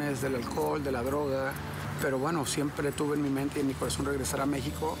adicciones, del alcohol, de la droga. Pero bueno, siempre tuve en mi mente y en mi corazón regresar a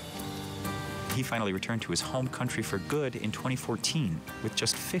México. He finally returned to his home country for good in 2014 with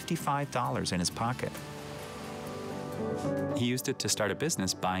just $55 in his pocket. He used it to start a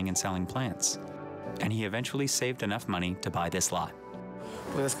business buying and selling plants. And he eventually saved enough money to buy this lot.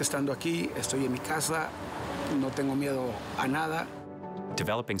 Pues es que estando aquí, estoy en mi casa, no tengo miedo a nada.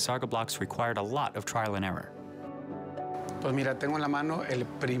 Developing sarga blocks required a lot of trial and error. Pues mira, tengo en la mano el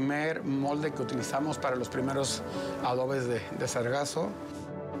primer molde que utilizamos para los primeros adobes de sargazo.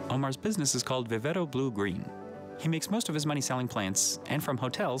 Omar's business is called Vivero Blue Green. He makes most of his money selling plants and from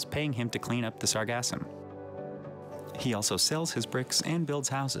hotels paying him to clean up the sargassum. He also sells his bricks and builds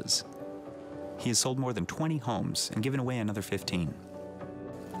houses. He has sold more than 20 homes and given away another 15.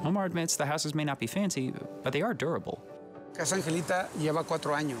 Omar admits the houses may not be fancy, but they are durable. Casa Angelita lleva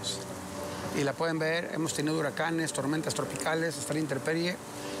 4 años y la pueden ver, hemos tenido huracanes, tormentas tropicales, está la intemperie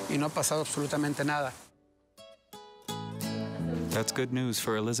y no ha pasado absolutamente nada. That's good news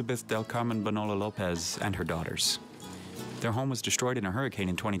for Elizabeth del Carmen Bonola Lopez and her daughters. Their home was destroyed in a hurricane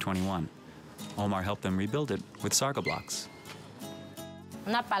in 2021. Omar helped them rebuild it with sarga blocks.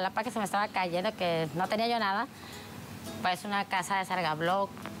 Una palapa que se me estaba cayendo, que no tenía yo nada, pues una casa de sarga block,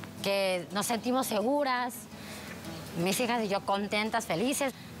 que nos sentimos seguras, mis hijas y yo contentas,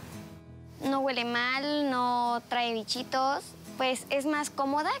 felices. No huele mal, no trae bichitos, pues es más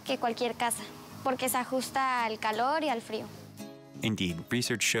cómoda que cualquier casa, porque se ajusta al calor y al frío. Indeed,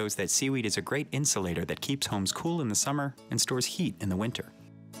 research shows that seaweed is a great insulator that keeps homes cool in the summer and stores heat in the winter.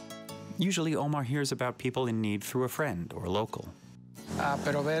 Usually, Omar hears about people in need through a friend or a local.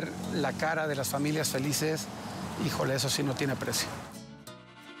 Pero ver la cara de las familias felices, híjole, eso sí no tiene precio.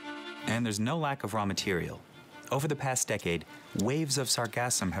 And there's no lack of raw material. Over the past decade, waves of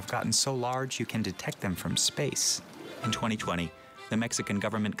sargassum have gotten so large you can detect them from space. In 2020, the Mexican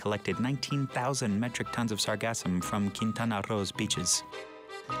government collected 19,000 metric tons of sargassum from Quintana Roo's beaches.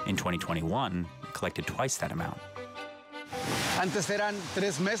 In 2021, it collected twice that amount. Antes eran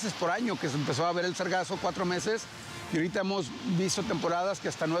 3 meses por año que se empezó a ver el sargazo, 4 meses, y ahorita hemos visto temporadas que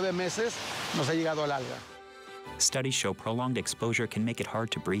hasta 9 meses nos ha llegado el alga. Studies show prolonged exposure can make it hard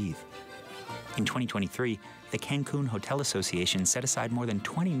to breathe. In 2023, the Cancun Hotel Association set aside more than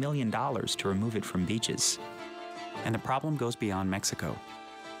 $20 million to remove it from beaches. And the problem goes beyond Mexico.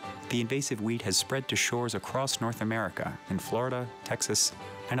 The invasive weed has spread to shores across North America, in Florida, Texas,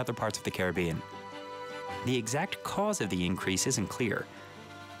 and other parts of the Caribbean. The exact cause of the increase isn't clear,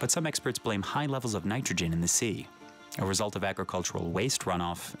 but some experts blame high levels of nitrogen in the sea, a result of agricultural waste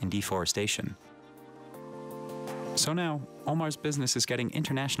runoff and deforestation. So now, Omar's business is getting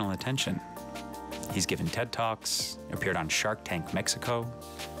international attention. He's given TED Talks, appeared on Shark Tank Mexico,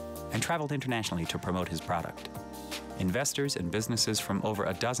 and traveled internationally to promote his product. Investors and businesses from over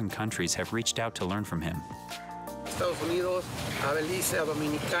a dozen countries have reached out to learn from him. Estados Unidos, a Belice, a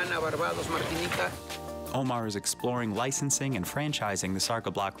Dominicana, Barbados, Martinica. Omar is exploring licensing and franchising the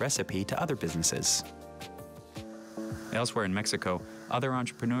Sarga Block recipe to other businesses. Elsewhere in Mexico, other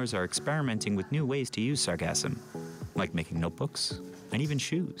entrepreneurs are experimenting with new ways to use sargassum, like making notebooks and even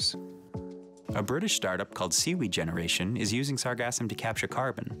shoes. A British startup called Seaweed Generation is using sargassum to capture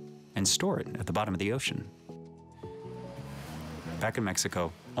carbon and store it at the bottom of the ocean. Back in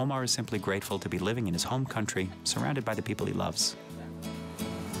Mexico, Omar is simply grateful to be living in his home country, surrounded by the people he loves.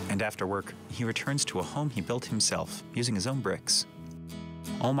 And after work, he returns to a home he built himself, using his own bricks.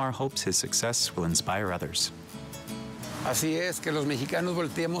 Omar hopes his success will inspire others. Así es, que los mexicanos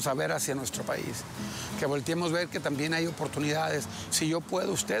volteemos a ver hacia nuestro país, que volteemos a ver que también hay oportunidades. Si yo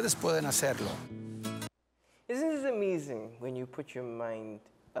puedo, ustedes pueden hacerlo. Isn't it amazing when you put your mind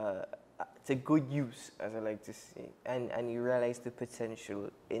to good use, as I like to say, and you realize the potential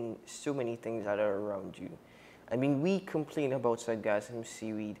in so many things that are around you? I mean, we complain about sargassum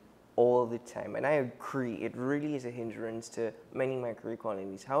seaweed all the time, and I agree, it really is a hindrance to many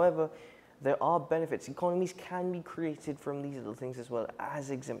microeconomies. However, there are benefits. Economies can be created from these little things as well,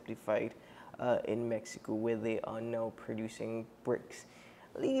 as exemplified in Mexico, where they are now producing bricks.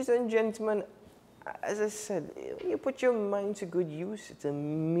 Ladies and gentlemen, as I said, you put your mind to good use, it's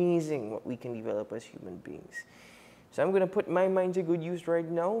amazing what we can develop as human beings. So I'm going to put my mind to good use right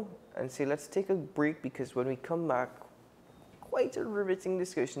now and say let's take a break, because when we come back, quite a riveting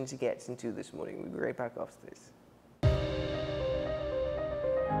discussion to get into this morning. We'll be right back after this.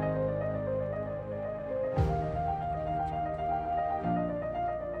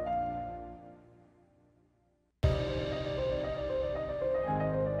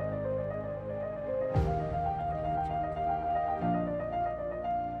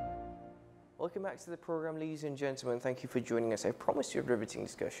 Welcome back to the program, ladies and gentlemen. Thank you for joining us. I promised you a riveting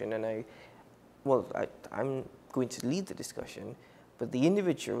discussion, and I'm going to lead the discussion, but the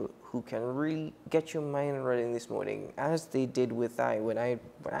individual who can really get your mind running this morning, as they did when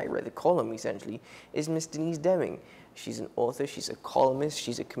I read the column essentially, is Miss Denise Deming. She's an author, she's a columnist,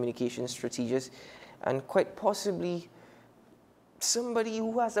 she's a communications strategist, and quite possibly somebody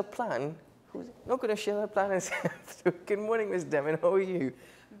who has a plan, who's not going to share her plan herself. So good morning, Miss Deming. How are you?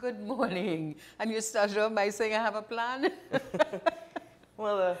 Good morning. And you started off by saying I have a plan?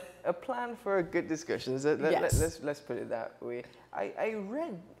 Well, a plan for a good discussion. Let's put it that way. I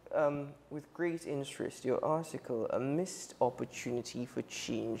read with great interest your article, A Missed Opportunity for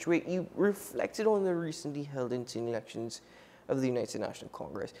Change, where you reflected on the recently held internal elections of the United National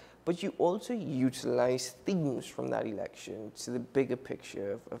Congress, but you also utilized themes from that election to the bigger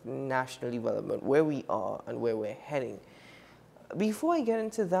picture of national development, where we are and where we're heading. Before I get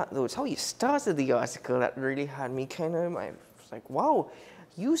into that, though, it's how you started the article that really had me kind of, I was like, wow,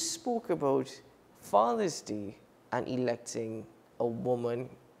 you spoke about Father's Day and electing a woman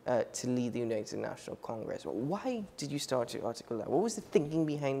to lead the United National Congress. Why did you start your article that? What was the thinking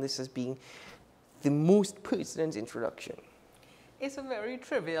behind this as being the most pertinent introduction? It's a very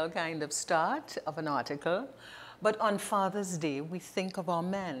trivial kind of start of an article, but on Father's Day, we think of our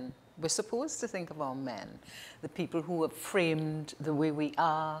men. We're supposed to think of our men, the people who have framed the way we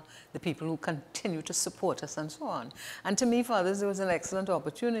are, the people who continue to support us, and so on. And to me, Father's Day was an excellent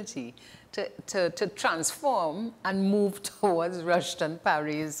opportunity to transform and move towards Rushton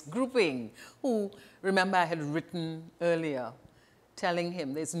Parry's grouping, who, remember, I had written earlier, telling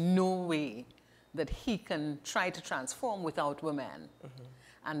him there's no way that he can try to transform without women. Mm-hmm.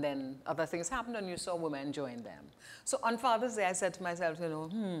 And then other things happened, and you saw women join them. So on Father's Day, I said to myself,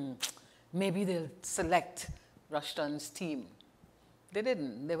 maybe they'll select Rushton's team They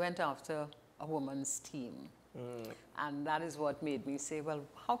didn't. They went after a woman's team. And that is what made me say, well,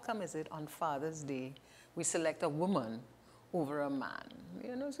 how come is it on Father's Day we select a woman over a man?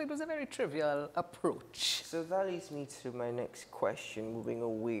 You know, so it was a very trivial approach. So that leads me to my next question, moving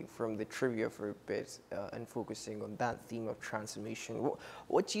away from the trivia for a bit and focusing on that theme of transformation.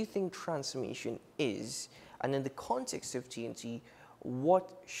 What do you think transformation is? And in the context of TNT,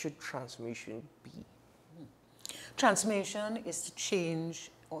 what should transformation be? Transformation is to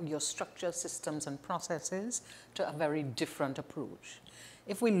change your structure, systems, and processes to a very different approach.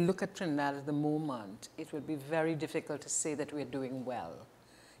 If we look at Trinidad at the moment, it would be very difficult to say that we're doing well,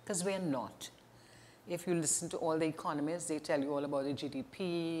 because we're not. If you listen to all the economists, they tell you all about the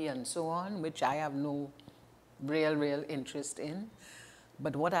GDP and so on, which I have no real interest in.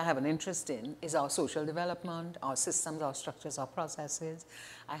 But what I have an interest in is our social development, our systems, our structures, our processes.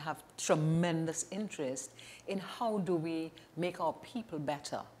 I have tremendous interest in how do we make our people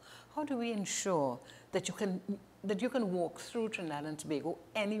better? How do we ensure that you can walk through Trinidad and Tobago,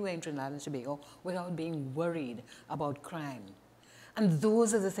 anywhere in Trinidad and Tobago, without being worried about crime? And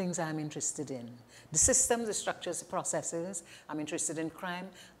those are the things I'm interested in. The systems, the structures, the processes. I'm interested in crime,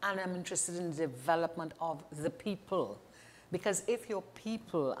 and I'm interested in the development of the people. Because if your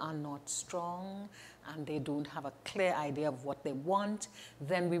people are not strong and they don't have a clear idea of what they want,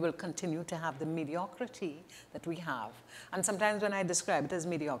 then we will continue to have the mediocrity that we have. And sometimes when I describe it as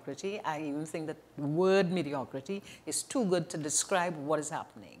mediocrity, I even think that the word mediocrity is too good to describe what is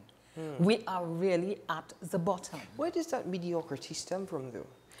happening. We are really at the bottom. Where does that mediocrity stem from, though?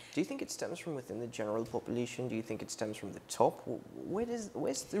 Do you think it stems from within the general population? Do you think it stems from the top? Where's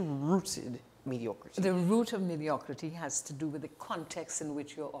the rooted mediocrity? The root of mediocrity has to do with the context in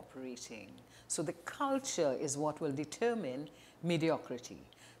which you're operating. So the culture is what will determine mediocrity.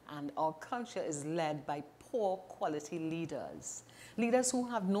 And our culture is led by poor quality leaders. Leaders who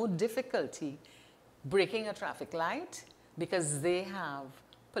have no difficulty breaking a traffic light because they have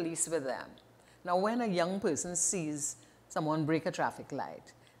police with them. Now, when a young person sees someone break a traffic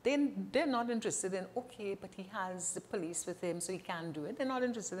light, they're not interested in, okay, but he has the police with him, so he can do it. They're not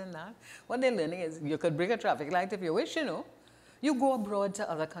interested in that. What they're learning is you could break a traffic light if you wish, you know. You go abroad to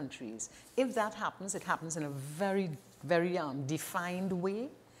other countries. If that happens, it happens in a very defined way.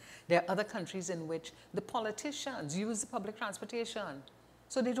 There are other countries in which the politicians use the public transportation.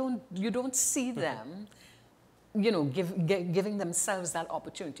 So you don't see them, you know, giving themselves that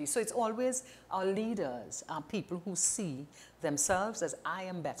opportunity. So it's always our leaders, our people who see themselves as, I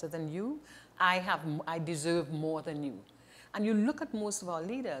am better than you, I deserve more than you. And you look at most of our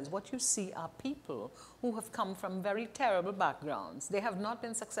leaders, what you see are people who have come from very terrible backgrounds. They have not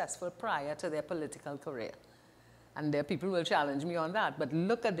been successful prior to their political career. And there people will challenge me on that, but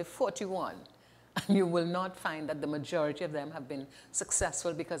look at the 41. And you will not find that the majority of them have been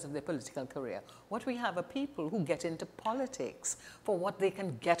successful because of their political career. What we have are people who get into politics for what they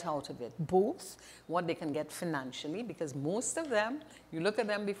can get out of it, both what they can get financially, because most of them, you look at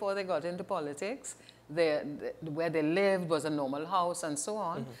them before they got into politics, where they lived was a normal house and so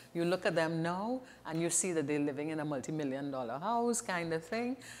on. You look at them now and you see that they're living in a multi-million-dollar house kind of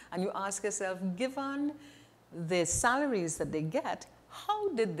thing. And you ask yourself, given the salaries that they get, how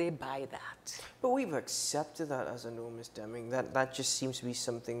did they buy that? But we've accepted that as a norm, Ms. Deming. That just seems to be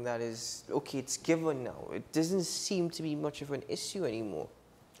something that is, okay, it's given now. It doesn't seem to be much of an issue anymore.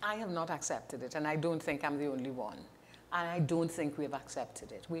 I have not accepted it, and I don't think I'm the only one. And I don't think we've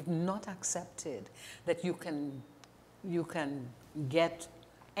accepted it. We've not accepted that you can get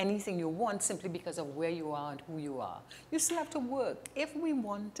anything you want simply because of where you are and who you are. You still have to work. If we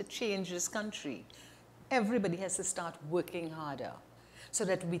want to change this country, everybody has to start working harder, so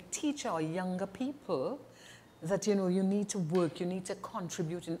that we teach our younger people that, you know, you need to work, you need to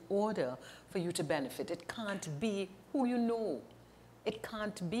contribute in order for you to benefit. It can't be who you know. It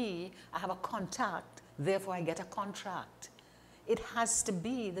can't be, I have a contact, therefore I get a contract. It has to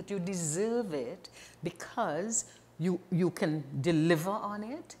be that you deserve it because you can deliver on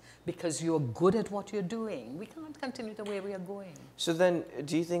it, because you're good at what you're doing. We can't continue the way we are going. So then,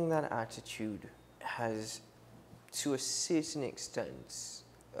 do you think that attitude has, to a certain extent,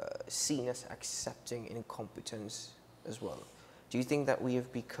 seen us accepting incompetence as well? Do you think that we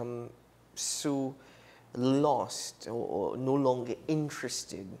have become so lost or no longer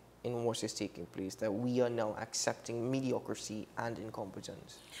interested in what is taking place, that we are now accepting mediocrity and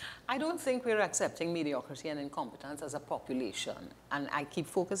incompetence? I don't think we're accepting mediocrity and incompetence as a population. And I keep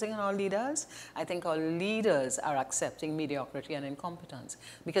focusing on our leaders. I think our leaders are accepting mediocrity and incompetence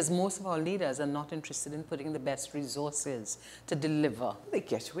because most of our leaders are not interested in putting the best resources to deliver. They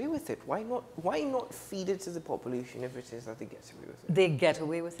get away with it. Why not feed it to the population if it is that they get away with it? They get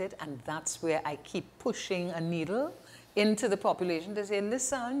away with it, and that's where I keep pushing a needle into the population to say,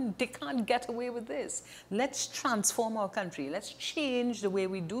 listen, they can't get away with this. Let's transform our country. Let's change the way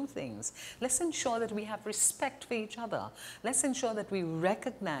we do things. Let's ensure that we have respect for each other. Let's ensure that we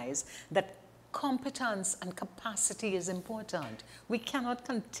recognize that competence and capacity is important. We cannot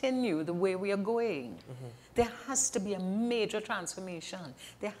continue the way we are going. There has to be a major transformation.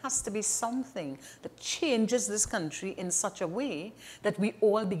 There has to be something that changes this country in such a way that we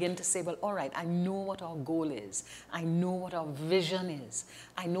all begin to say, well, all right, I know what our goal is. I know what our vision is.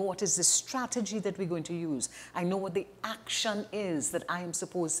 I know what is the strategy that we're going to use. I know what the action is that I am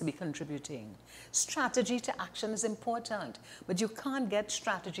supposed to be contributing. Strategy to action is important, but you can't get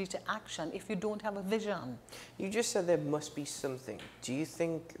strategy to action if you don't have a vision. You just said there must be something. Do you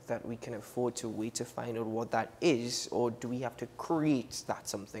think that we can afford to wait to find out what that is, or do we have to create that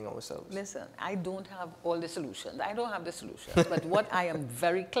something ourselves? Listen, I don't have all the solutions. I don't have the solutions. But what I am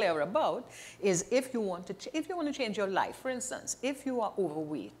very clear about is if you want to change your life, for instance, if you are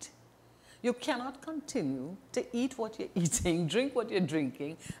overweight, you cannot continue to eat what you're eating, drink what you're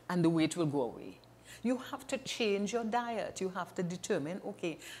drinking, and the weight will go away. You have to change your diet. You have to determine,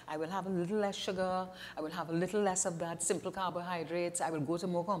 okay, I will have a little less sugar. I will have a little less of that simple carbohydrates. I will go to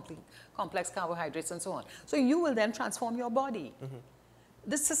more complex carbohydrates and so on. So you will then transform your body.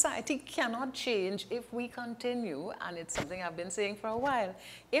 This society cannot change if we continue, and it's something I've been saying for a while,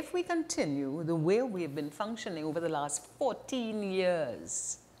 if we continue the way we've been functioning over the last 14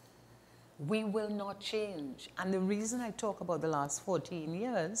 years, we will not change. And the reason I talk about the last 14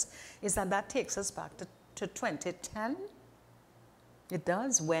 years is that that takes us back to 2010. It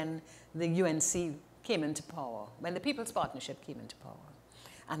does, when the UNC came into power, when the People's Partnership came into power.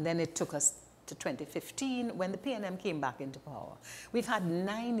 And then it took us to 2015 when the PNM came back into power. We've had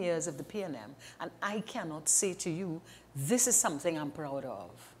 9 years of the PNM, and I cannot say to you, this is something I'm proud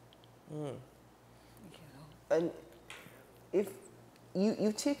of. You know? And if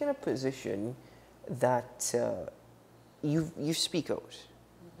you've taken a position that you speak out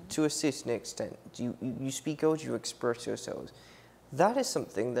to a certain extent. You speak out, you express yourselves. That is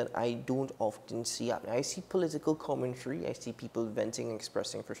something that I don't often see happen. I see political commentary, I see people venting and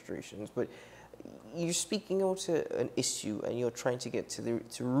expressing frustrations, but you're speaking out to an issue and you're trying to get to the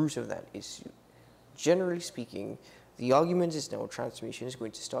root of that issue. Generally speaking, the argument is now transformation is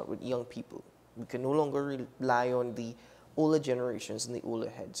going to start with young people. We can no longer rely on the older generations and the older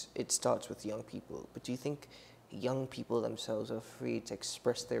heads. It starts with young people. But do you think young people themselves are afraid to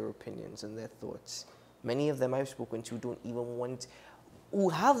express their opinions and their thoughts? Many of them I've spoken to don't even want, who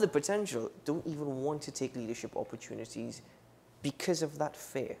have the potential, don't even want to take leadership opportunities because of that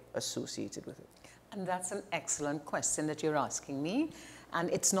fear associated with it. And that's an excellent question that you're asking me. And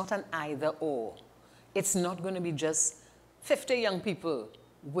it's not an either or. It's not going to be just 50 young people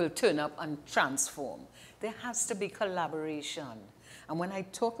will turn up and transform. There has to be collaboration. And when I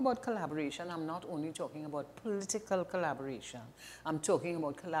talk about collaboration, I'm not only talking about political collaboration. I'm talking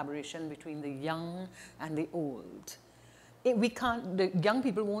about collaboration between the young and the old. The young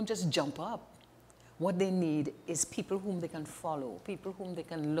people won't just jump up. What they need is people whom they can follow, people whom they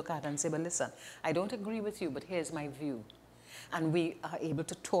can look at and say, well, listen, I don't agree with you, but here's my view. And we are able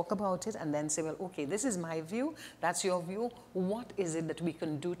to talk about it and then say, well, okay, this is my view, that's your view. What is it that we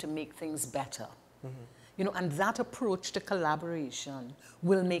can do to make things better? You know, and that approach to collaboration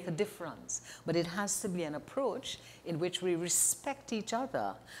will make a difference. But it has to be an approach in which we respect each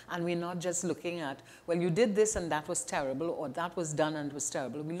other and we're not just looking at, well, you did this and that was terrible, or that was done and was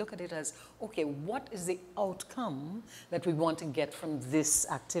terrible. We look at it as, okay, what is the outcome that we want to get from this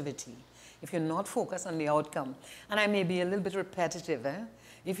activity? If you're not focused on the outcome, and I may be a little bit repetitive,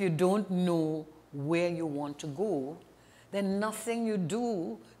 if you don't know where you want to go, then nothing you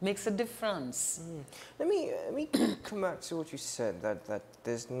do makes a difference. Let me come back to what you said, that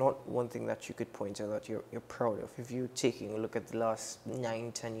there's not one thing that you could point out that you're proud of. If you're taking a look at the last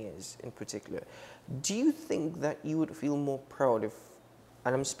 9-10 years in particular, do you think that you would feel more proud if,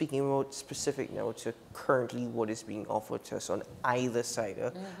 and I'm speaking about specific now to currently what is being offered to us on either side,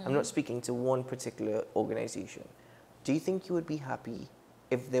 I'm not speaking to one particular organization. Do you think you would be happy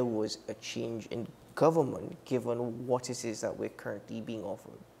if there was a change in government given what it is that we're currently being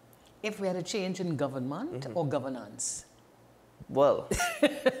offered? If we had a change in government or governance? Well,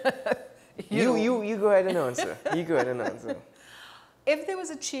 you go ahead and answer. You go ahead and answer. If there was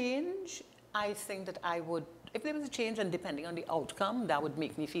a change, I think that I would, if there was a change and depending on the outcome, that would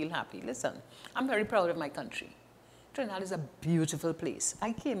make me feel happy. Listen, I'm very proud of my country. Trinidad is a beautiful place.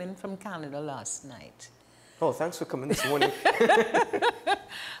 I came in from Canada last night. Oh, thanks for coming this morning.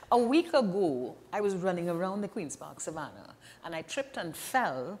 A week ago, I was running around the Queen's Park Savannah and I tripped and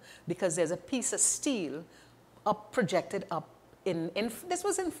fell because there's a piece of steel projected up this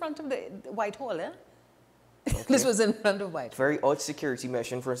was in front of the Whitehall, eh? Okay. This was in front of Whitehall. Very odd security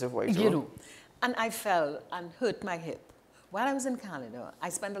mesh in front of Whitehall. You know, and I fell and hurt my hip. While I was in Canada, I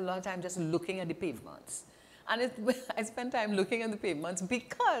spent a lot of time just looking at the pavements. And I spent time looking at the pavements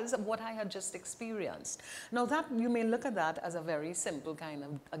because of what I had just experienced. Now that, you may look at that as a very simple kind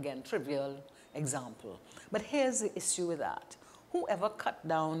of, again, trivial example. But here's the issue with that. Whoever cut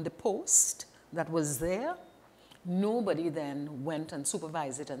down the post that was there, nobody then went and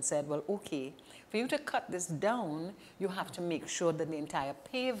supervised it and said, well, okay, for you to cut this down, you have to make sure that the entire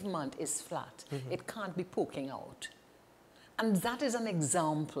pavement is flat. Mm-hmm. It can't be poking out. And that is an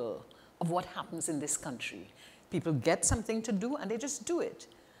example of what happens in this country. People get something to do and they just do it.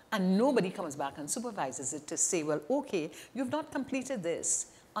 And nobody comes back and supervises it to say, well, okay, you've not completed this.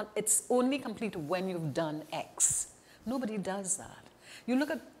 And it's only complete when you've done X. Nobody does that. You look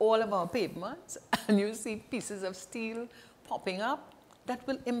at all of our pavements and you see pieces of steel popping up that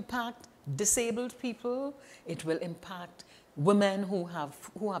will impact disabled people. It will impact women who have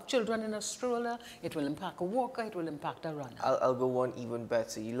children in a stroller. It will impact a walker. It will impact a runner. I'll go one even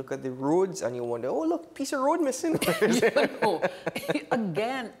better. You look at the roads and you wonder, oh, look, piece of road missing.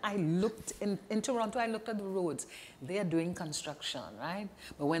 Again, I looked in Toronto, I looked at the roads. They are doing construction, right?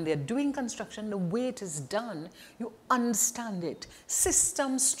 But when they're doing construction, the way it is done, you understand it.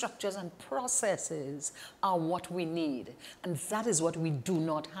 Systems, structures, and processes are what we need. And that is what we do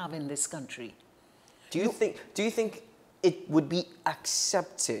not have in this country. Do you think it would be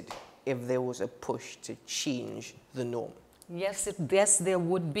accepted if there was a push to change the norm? Yes, yes, there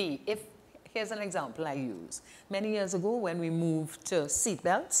would be. Here's an example I use. Many years ago, when we moved to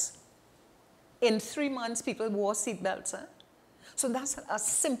seatbelts, in 3 months, people wore seatbelts. Huh? So that's a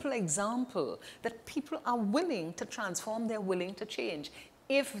simple example that people are willing to transform, they're willing to change,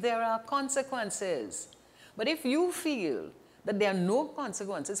 if there are consequences. But if you feel that there are no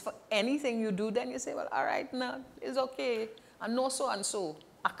consequences for anything you do, then you say, well, all right, no, it's okay. I know so and so.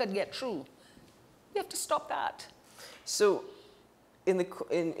 I could get through. You have to stop that. So, and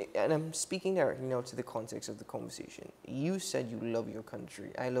I'm speaking directly now to the context of the conversation. You said you love your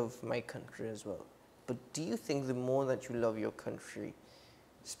country. I love my country as well. But do you think the more that you love your country,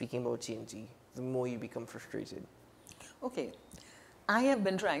 speaking about TNT, the more you become frustrated? Okay. I have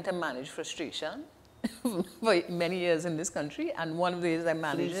been trying to manage frustration for many years in this country, and one of the ways I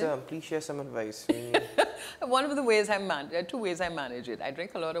manage it... Please share some advice. One of the ways I manage, there are 2 ways I manage it. I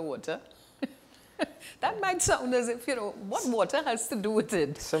drink a lot of water. That might sound as if, you know, what water has to do with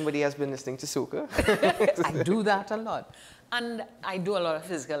it? Somebody has been listening to Soca. I do that a lot. And I do a lot of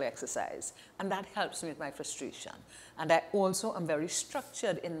physical exercise, and that helps me with my frustration. And I also am very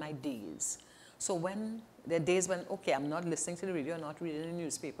structured in my days. So when there are days when, okay, I'm not listening to the radio, not reading the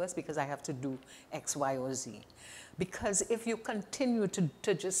newspapers because I have to do X, Y, or Z. Because if you continue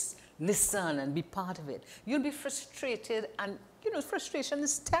to just listen and be part of it, you'll be frustrated, and, you know, frustration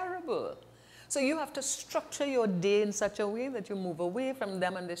is terrible. So you have to structure your day in such a way that you move away from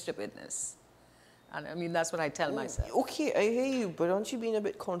them and their stupidness. And I mean, that's what I tell myself. Okay, I hear you, but aren't you being a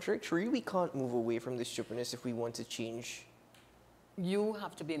bit contradictory? We can't move away from the stupidness if we want to change. You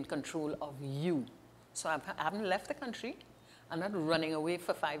have to be in control of you. So I haven't left the country. I'm not running away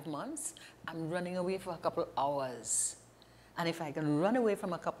for 5 months. I'm running away for a couple hours. And if I can run away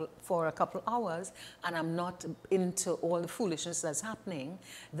from for a couple hours and I'm not into all the foolishness that's happening,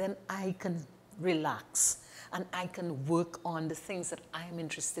 then I can relax and I can work on the things that I'm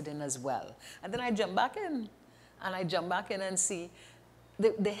interested in as well. And then I jump back in. And I jump back in and see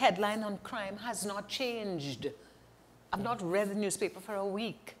the headline on crime has not changed. I've not read the newspaper for a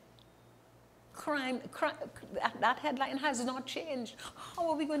week. Crime, that headline has not changed. How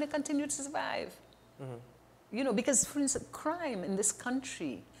are we going to continue to survive? Mm-hmm. You know, because, for instance, crime in this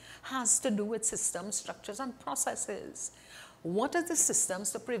country has to do with systems, structures, and processes. What are the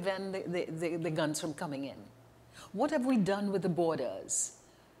systems to prevent the guns from coming in? What have we done with the borders?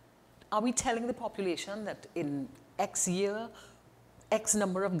 Are we telling the population that in X year, X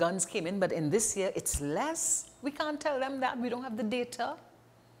number of guns came in, but in this year it's less? We can't tell them that. We don't have the data.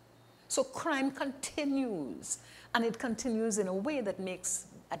 So crime continues, and it continues in a way that makes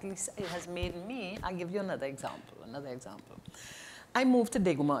at least it has made me, I'll give you another example, I moved to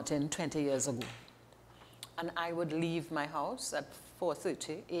Digicel 20 years ago. And I would leave my house at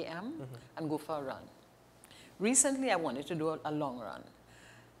 4:30 a.m. and go for a run. Recently, I wanted to do a long run.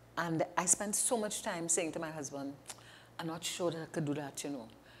 And I spent so much time saying to my husband, I'm not sure that I could do that, you know.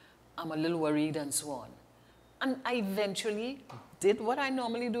 I'm a little worried and so on. And I eventually did what I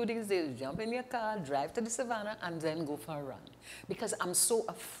normally do these days, jump in your car, drive to the savannah, and then go for a run. Because I'm so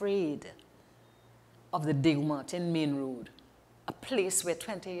afraid of the Digicel main road, a place where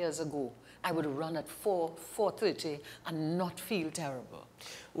 20 years ago, I would run at 4:30 and not feel terrible.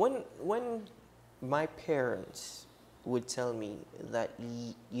 When my parents would tell me that,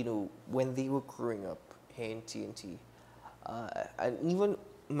 you know, when they were growing up here in TNT, and even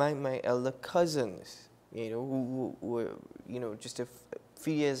my elder cousins, you know, who were, you know, just a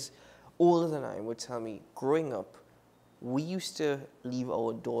few years older than I, would tell me, growing up, we used to leave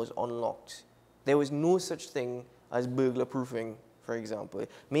our doors unlocked. There was no such thing as burglar proofing, for example.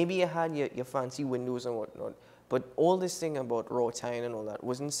 Maybe you had your fancy windows and whatnot, but all this thing about raw tying and all that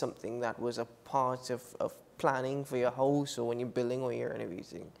wasn't something that was a part of planning for your house or when you're building or you're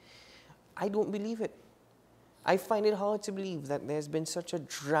renovating. I don't believe it. I find it hard to believe that there's been such a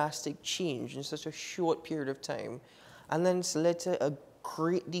drastic change in such a short period of time, and then it's led to a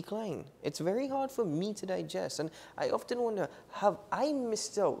great decline. It's very hard for me to digest, and I often wonder, have I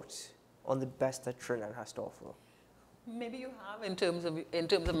missed out on the best that Trinidad has to offer? Maybe you have in terms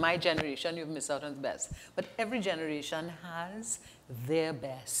of my generation, you've missed out on the best. But every generation has their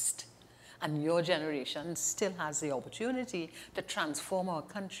best. And your generation still has the opportunity to transform our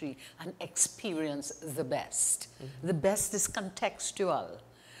country and experience the best. The best is contextual.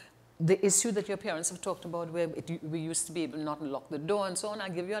 The issue that your parents have talked about where we used to be able not to lock the door and so on,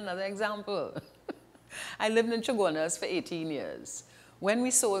 I'll give you another example. I lived in Chaguanas for 18 years. When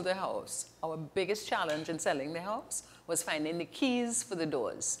we sold the house, our biggest challenge in selling the house was finding the keys for the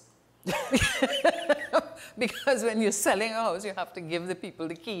doors. Because when you're selling a house, you have to give the people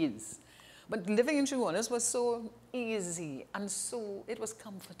the keys. But living in Chaguanas was so easy and so, it was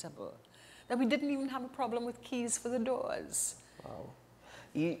comfortable that we didn't even have a problem with keys for the doors. Wow.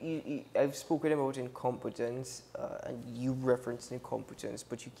 I've spoken about incompetence, and you referenced incompetence,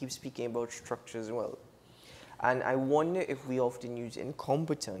 but you keep speaking about structure as well. And I wonder if we often use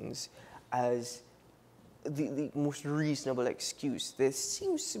incompetence as the most reasonable excuse. There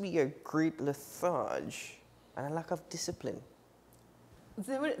seems to be a great lethargy and a lack of discipline.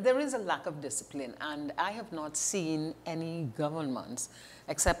 There is a lack of discipline, and I have not seen any governments,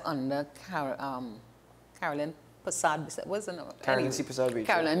 except under Caroline Prasad, wasn't it? Caroline C. Prasad.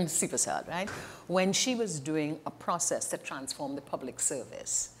 Caroline C. Prasad, right? When she was doing a process to transform the public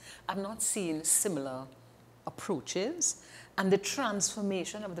service, I've not seen similar approaches, and the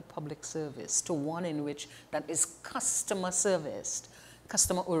transformation of the public service to one in which that is customer serviced,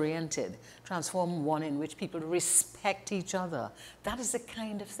 customer oriented, transform one in which people respect each other. That is the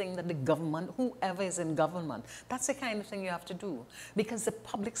kind of thing that the government, whoever is in government, that's the kind of thing you have to do, because the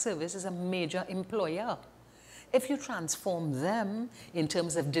public service is a major employer. If you transform them in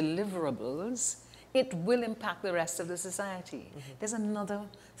terms of deliverables, it will impact the rest of the society. There's another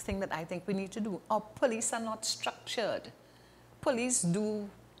thing that I think we need to do. Our police are not structured. Police do,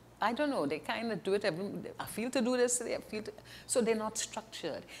 I don't know, they kind of do it, I feel to do this today, so they're not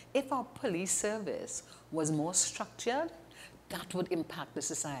structured. If our police service was more structured, that would impact the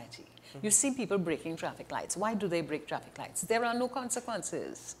society. You see people breaking traffic lights. Why do they break traffic lights? There are no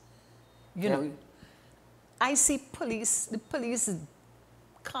consequences. You know, I see the police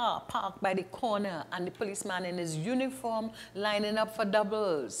car parked by the corner and the policeman in his uniform lining up for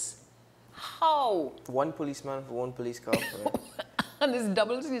doubles. How? One policeman for one police car. Right? And his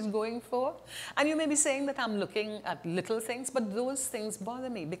doubles he's going for. And you may be saying that I'm looking at little things, but those things bother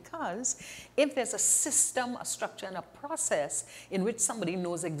me, because if there's a system, a structure, and a process in which somebody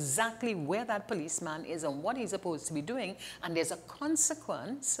knows exactly where that policeman is and what he's supposed to be doing, and there's a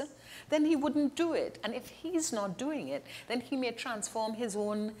consequence, then he wouldn't do it. And if he's not doing it, then he may transform his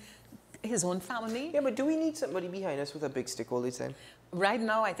own family. Yeah, but do we need somebody behind us with a big stick all the time? Right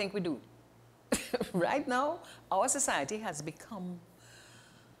now, I think we do. Right now, our society has become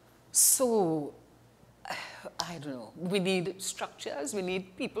so, I don't know, we need structures, we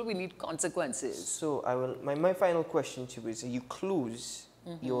need people, we need consequences. So my final question to you is, you close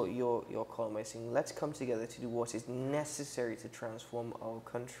your column by saying, let's come together to do what is necessary to transform our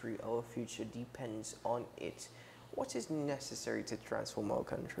country. Our future depends on it. What is necessary to transform our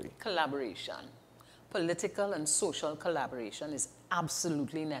country? Collaboration. Political and social collaboration is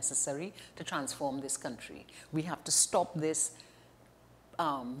absolutely necessary to transform this country. We have to stop this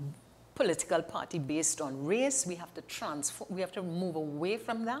political party based on race. We have to transform, we have to move away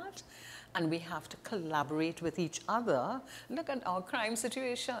from that, and we have to collaborate with each other. Look at our crime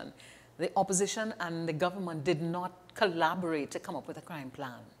situation. The opposition and the government did not collaborate to come up with a crime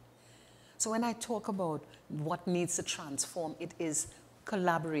plan. So when I talk about what needs to transform, it is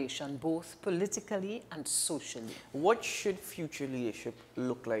collaboration, both politically and socially. What should future leadership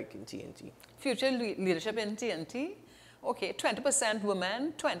look like in TNT? Future leadership in TNT? Okay, 20%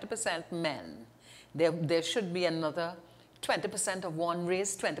 women, 20% men. There should be another 20% of one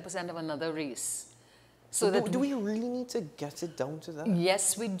race, 20% of another race. So do we really need to get it down to that?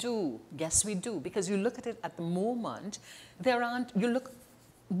 Yes, we do. Yes, we do. Because you look at it at the moment,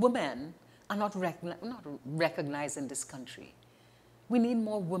 women are not recognized in this country. We need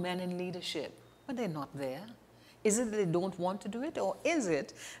more women in leadership, but they're not there. Is it that they don't want to do it, or is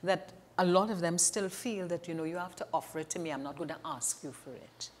it that a lot of them still feel that, you know, you have to offer it to me, I'm not going to ask you for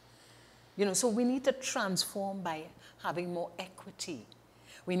it? You know, so we need to transform by having more equity.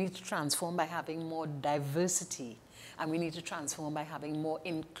 We need to transform by having more diversity, and we need to transform by having more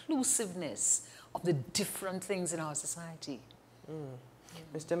inclusiveness of the different things in our society.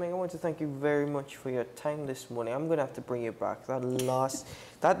 Mr. Meng, I want to thank you very much for your time this morning. I'm going to have to bring you back.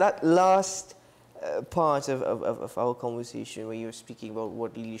 That last part of our conversation where you were speaking about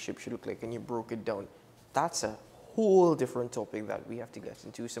what leadership should look like and you broke it down, that's a whole different topic that we have to get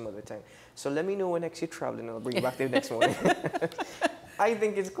into some other time. So let me know when next you're traveling and I'll bring you back there next morning. I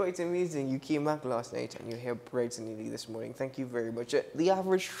think it's quite amazing. You came back last night and you're here bright and early this morning. Thank you very much. The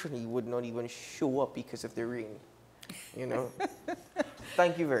average Trini would not even show up because of the rain, you know.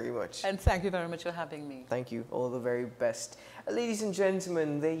 Thank you very much. And thank you very much for having me. Thank you. All the very best. Ladies and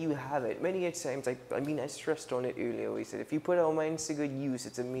gentlemen, there you have it. Many a times, I stressed on it earlier. We said if you put our minds to good use,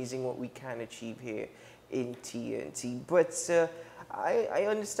 it's amazing what we can achieve here in TNT. But I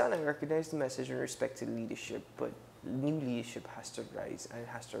understand, I recognize the message in respect to leadership, but new leadership has to rise, and it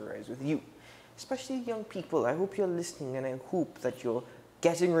has to rise with you, especially young people. I hope you're listening, and I hope that you're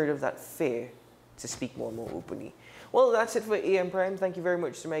getting rid of that fear to speak more and more openly. Well, that's it for AM Prime. Thank you very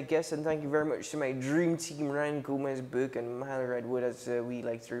much to my guests, and thank you very much to my dream team, Ryan Gomez-Burke and Mahal Redwood, as we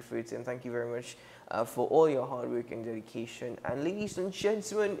like to refer to him. Thank you very much for all your hard work and dedication. And ladies and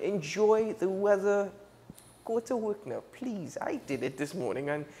gentlemen, enjoy the weather. Go to work now, please. I did it this morning,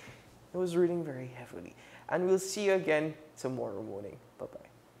 and it was raining very heavily. And we'll see you again tomorrow morning. Bye-bye.